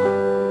 God.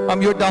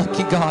 I'm your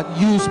donkey, God.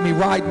 Use me,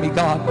 ride me,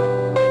 God.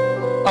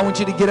 I want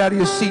you to get out of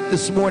your seat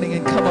this morning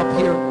and come up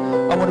here.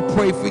 I want to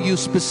pray for you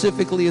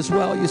specifically as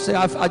well. You say,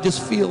 I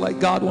just feel like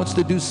God wants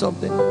to do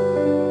something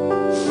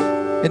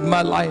in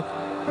my life.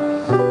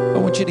 I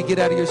want you to get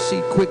out of your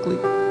seat quickly.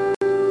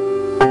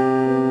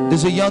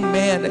 There's a young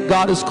man that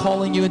God is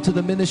calling you into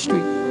the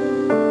ministry.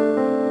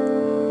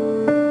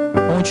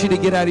 I want you to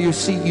get out of your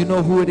seat. You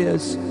know who it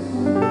is.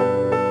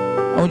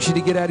 I want you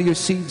to get out of your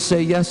seat and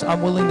say, yes,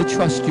 I'm willing to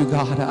trust you,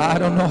 God. I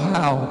don't know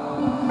how,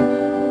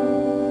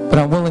 but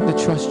I'm willing to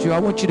trust you. I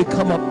want you to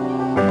come up.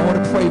 I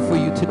want to pray for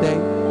you today.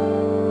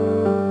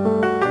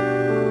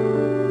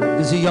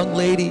 There's a young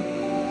lady.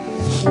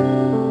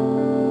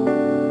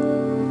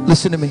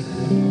 Listen to me.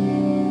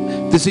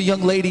 There's a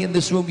young lady in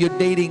this room. You're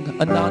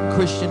dating a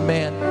non-Christian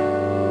man,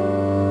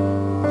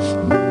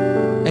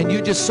 and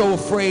you're just so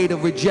afraid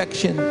of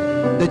rejection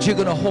that you're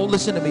going to hold.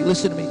 Listen to me.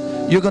 Listen to me.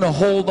 You're going to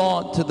hold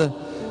on to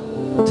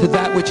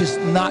that which is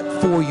not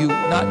for you,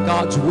 not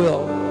God's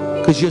will,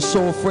 because you're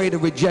so afraid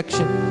of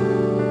rejection.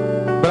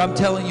 But I'm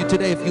telling you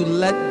today, if you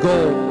let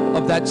go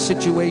of that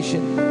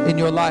situation in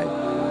your life,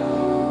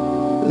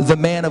 the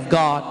man of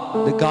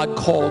God that God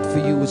called for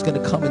you is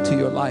going to come into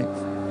your life.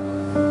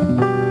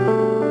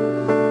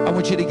 I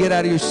want you to get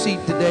out of your seat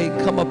today,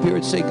 come up here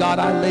and say, God,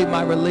 I lay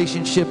my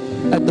relationship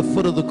at the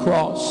foot of the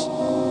cross.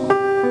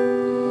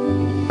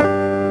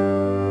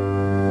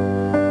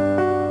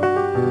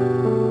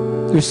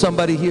 There's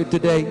somebody here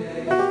today.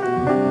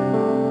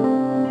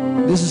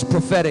 This is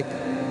prophetic.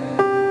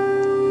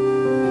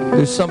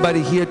 There's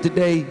somebody here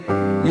today,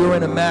 you're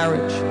in a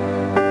marriage,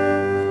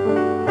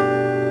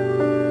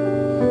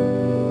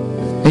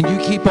 and you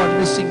keep on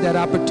missing that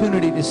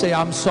opportunity to say,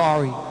 I'm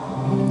sorry,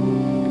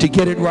 to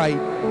get it right.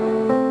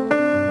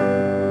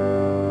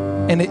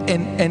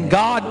 And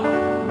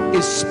God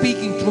is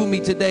speaking through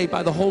me today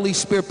by the Holy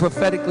Spirit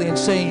prophetically and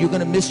saying, you're going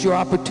to miss your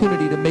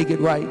opportunity to make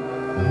it right.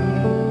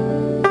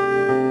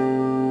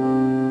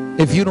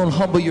 If you don't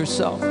humble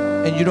yourself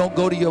and you don't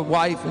go to your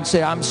wife and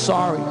say, I'm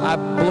sorry, I've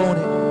blown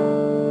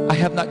it. I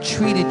have not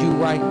treated you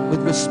right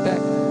with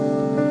respect.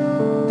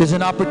 There's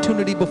an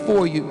opportunity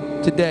before you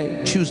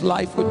today. Choose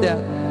life or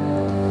death.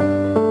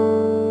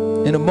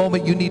 In a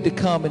moment, you need to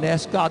come and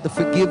ask God to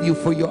forgive you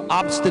for your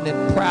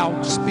obstinate,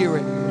 proud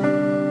spirit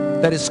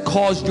that has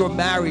caused your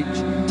marriage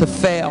to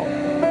fail.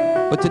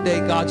 But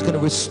today, God's going to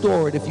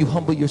restore it if you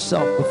humble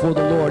yourself before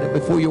the Lord and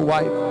before your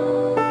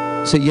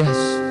wife. Say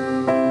yes.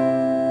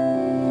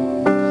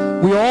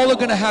 We all are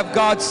going to have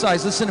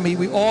God-sized, listen to me,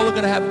 we all are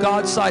going to have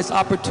God-sized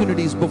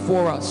opportunities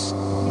before us.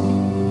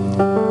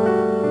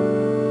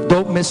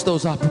 Don't miss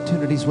those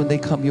opportunities when they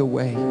come your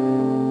way.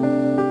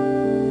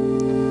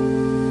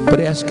 But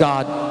ask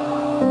God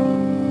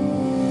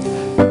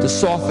to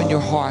soften your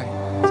heart,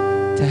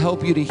 to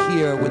help you to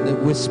hear when the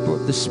whisper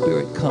of the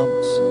Spirit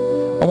comes.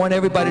 I want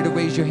everybody to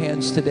raise your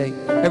hands today.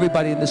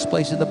 Everybody in this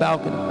place, in the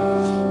balcony.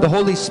 The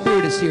Holy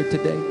Spirit is here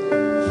today.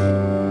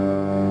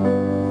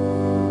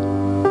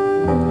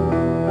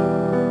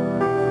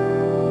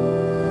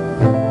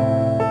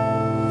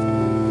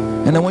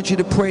 And I want you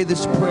to pray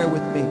this prayer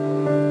with me.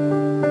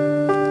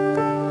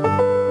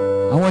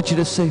 I want you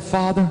to say,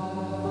 Father,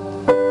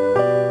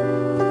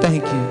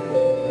 thank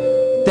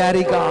you.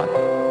 Daddy God,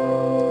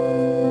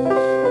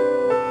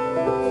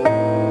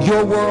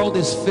 your world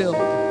is filled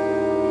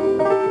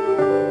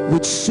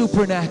with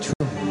supernatural,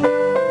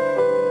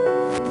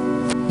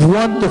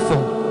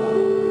 wonderful,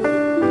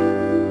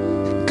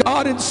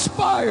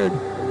 God-inspired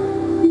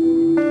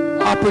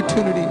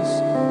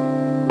opportunities.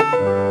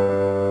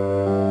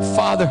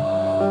 Father,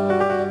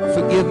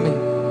 forgive me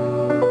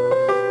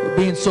for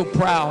being so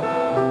proud,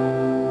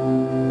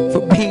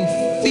 for being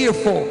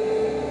fearful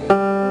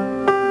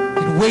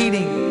and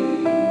waiting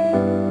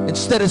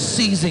instead of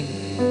seizing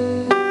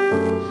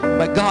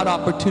my God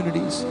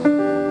opportunities.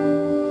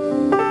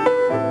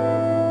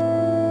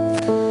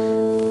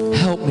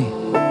 Help me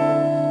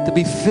to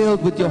be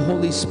filled with your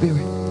Holy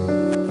Spirit,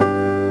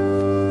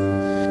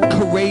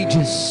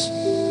 courageous,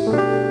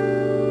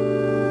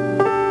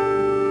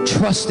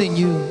 trusting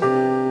you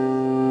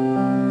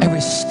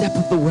every step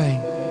of the way.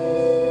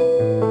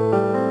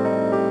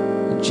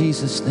 In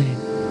Jesus' name.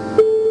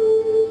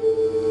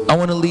 I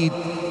want to lead,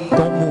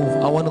 don't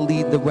move, I want to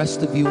lead the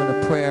rest of you in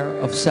a prayer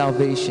of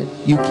salvation.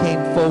 You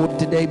came forward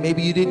today,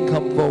 maybe you didn't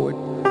come forward.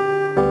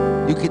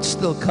 You could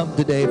still come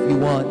today if you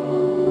want.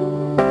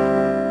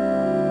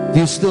 If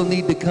you still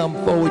need to come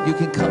forward, you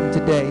can come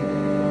today.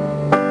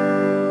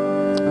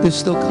 They're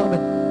still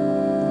coming.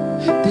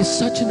 There's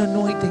such an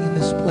anointing in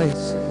this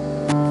place.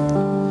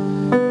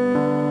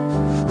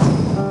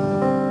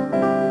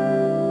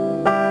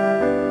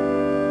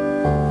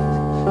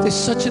 There's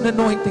such an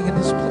anointing in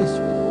this place.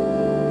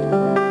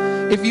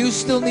 If you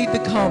still need to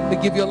come to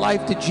give your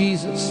life to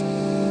Jesus,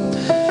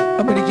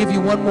 I'm going to give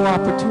you one more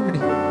opportunity.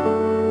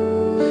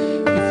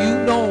 If you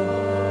know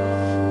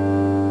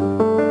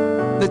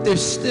that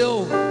there's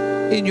still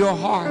in your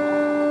heart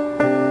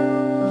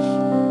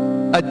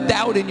a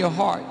doubt in your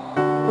heart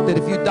that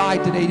if you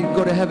died today you'd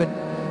go to heaven,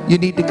 you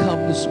need to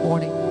come this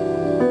morning.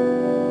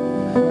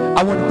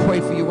 I want to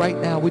pray for you right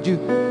now. Would you,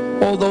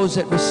 all those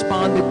that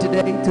responded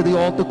today to the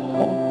altar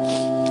call,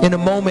 in a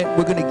moment,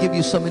 we're going to give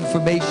you some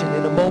information.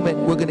 In a moment,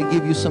 we're going to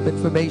give you some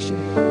information.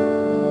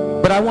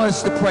 But I want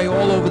us to pray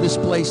all over this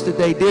place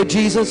today. Dear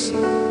Jesus,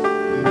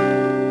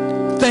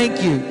 thank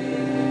you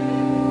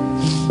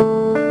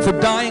for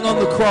dying on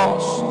the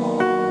cross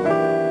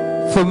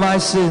for my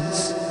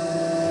sins.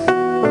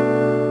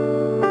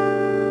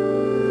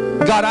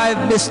 God, I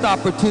have missed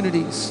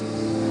opportunities.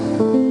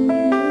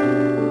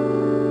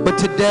 But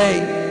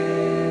today,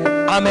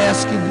 I'm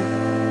asking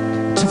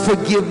you to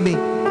forgive me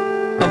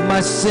of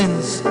my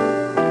sins.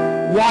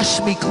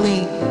 Wash me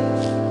clean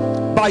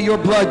by your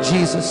blood,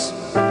 Jesus.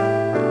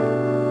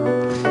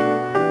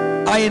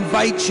 I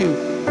invite you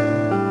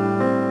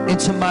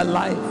into my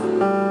life.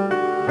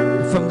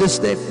 From this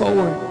day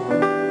forward,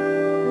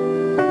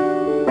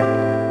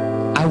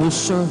 I will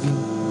serve you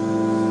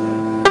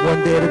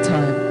one day at a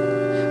time.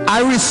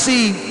 I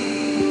receive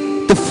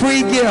the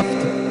free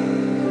gift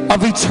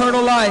of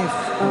eternal life.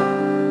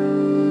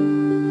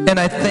 And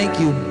I thank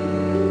you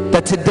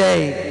that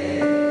today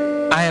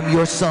I am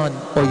your son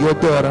or your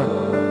daughter.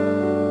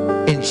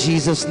 In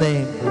Jesus'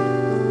 name,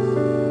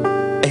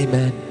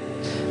 amen.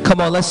 Come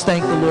on, let's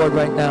thank the Lord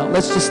right now.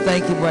 Let's just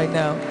thank him right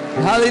now.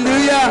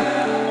 Hallelujah.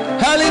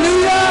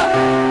 Hallelujah.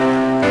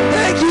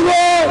 Thank you,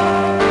 Lord.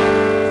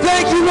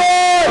 Thank you,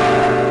 Lord.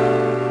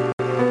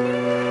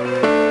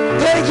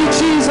 Thank you,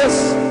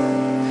 Jesus.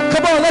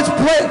 Come on, let's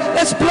pray.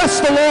 Let's bless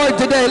the Lord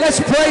today. Let's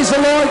praise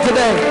the Lord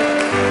today.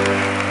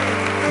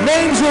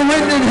 names were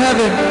written in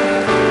heaven.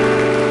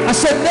 I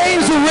said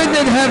names were written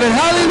in heaven.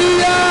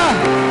 Hallelujah.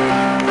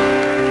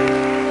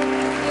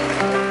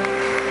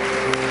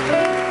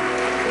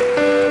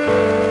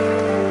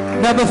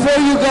 Now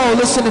before you go,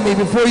 listen to me,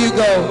 before you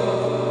go,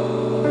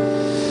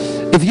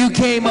 if you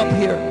came up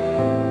here,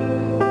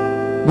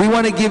 we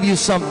want to give you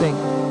something.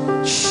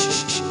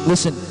 Shh.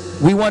 Listen,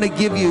 we want to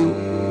give you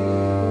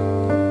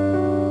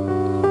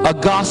a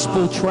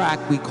gospel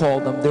tract, we call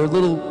them. They're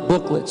little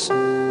booklets.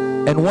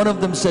 And one of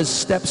them says,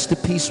 Steps to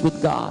Peace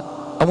with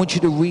God. I want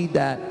you to read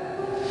that.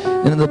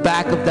 And in the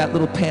back of that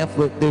little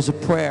pamphlet, there's a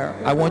prayer.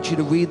 I want you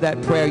to read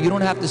that prayer. You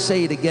don't have to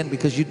say it again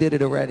because you did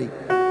it already.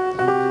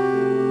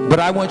 But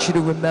I want you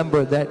to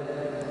remember that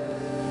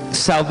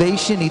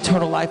salvation,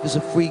 eternal life is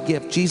a free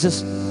gift.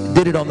 Jesus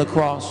did it on the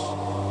cross.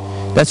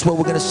 That's what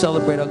we're going to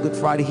celebrate on Good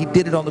Friday. He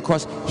did it on the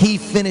cross. He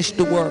finished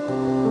the work.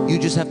 You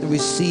just have to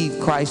receive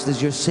Christ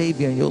as your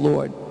Savior and your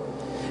Lord.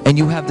 And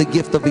you have the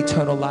gift of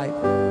eternal life.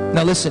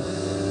 Now listen.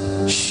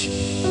 Shh.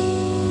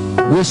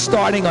 We're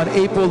starting on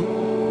April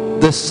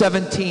the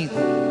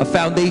 17th, a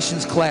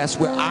foundations class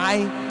where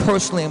I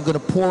personally am going to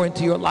pour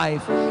into your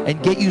life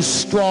and get you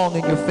strong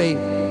in your faith.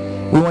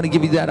 We want to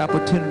give you that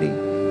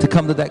opportunity to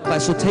come to that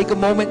class. So take a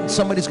moment and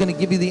somebody's going to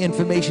give you the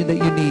information that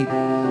you need.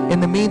 In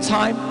the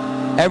meantime,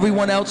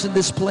 everyone else in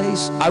this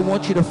place, I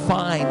want you to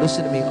find,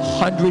 listen to me,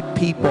 100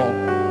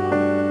 people.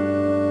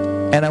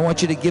 And I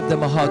want you to give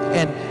them a hug.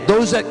 And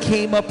those that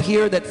came up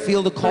here that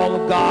feel the call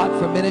of God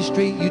for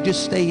ministry, you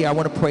just stay here. I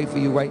want to pray for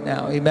you right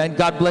now. Amen.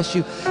 God bless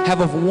you.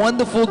 Have a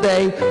wonderful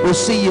day. We'll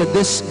see you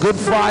this Good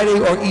Friday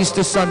or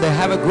Easter Sunday.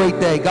 Have a great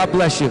day. God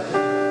bless you.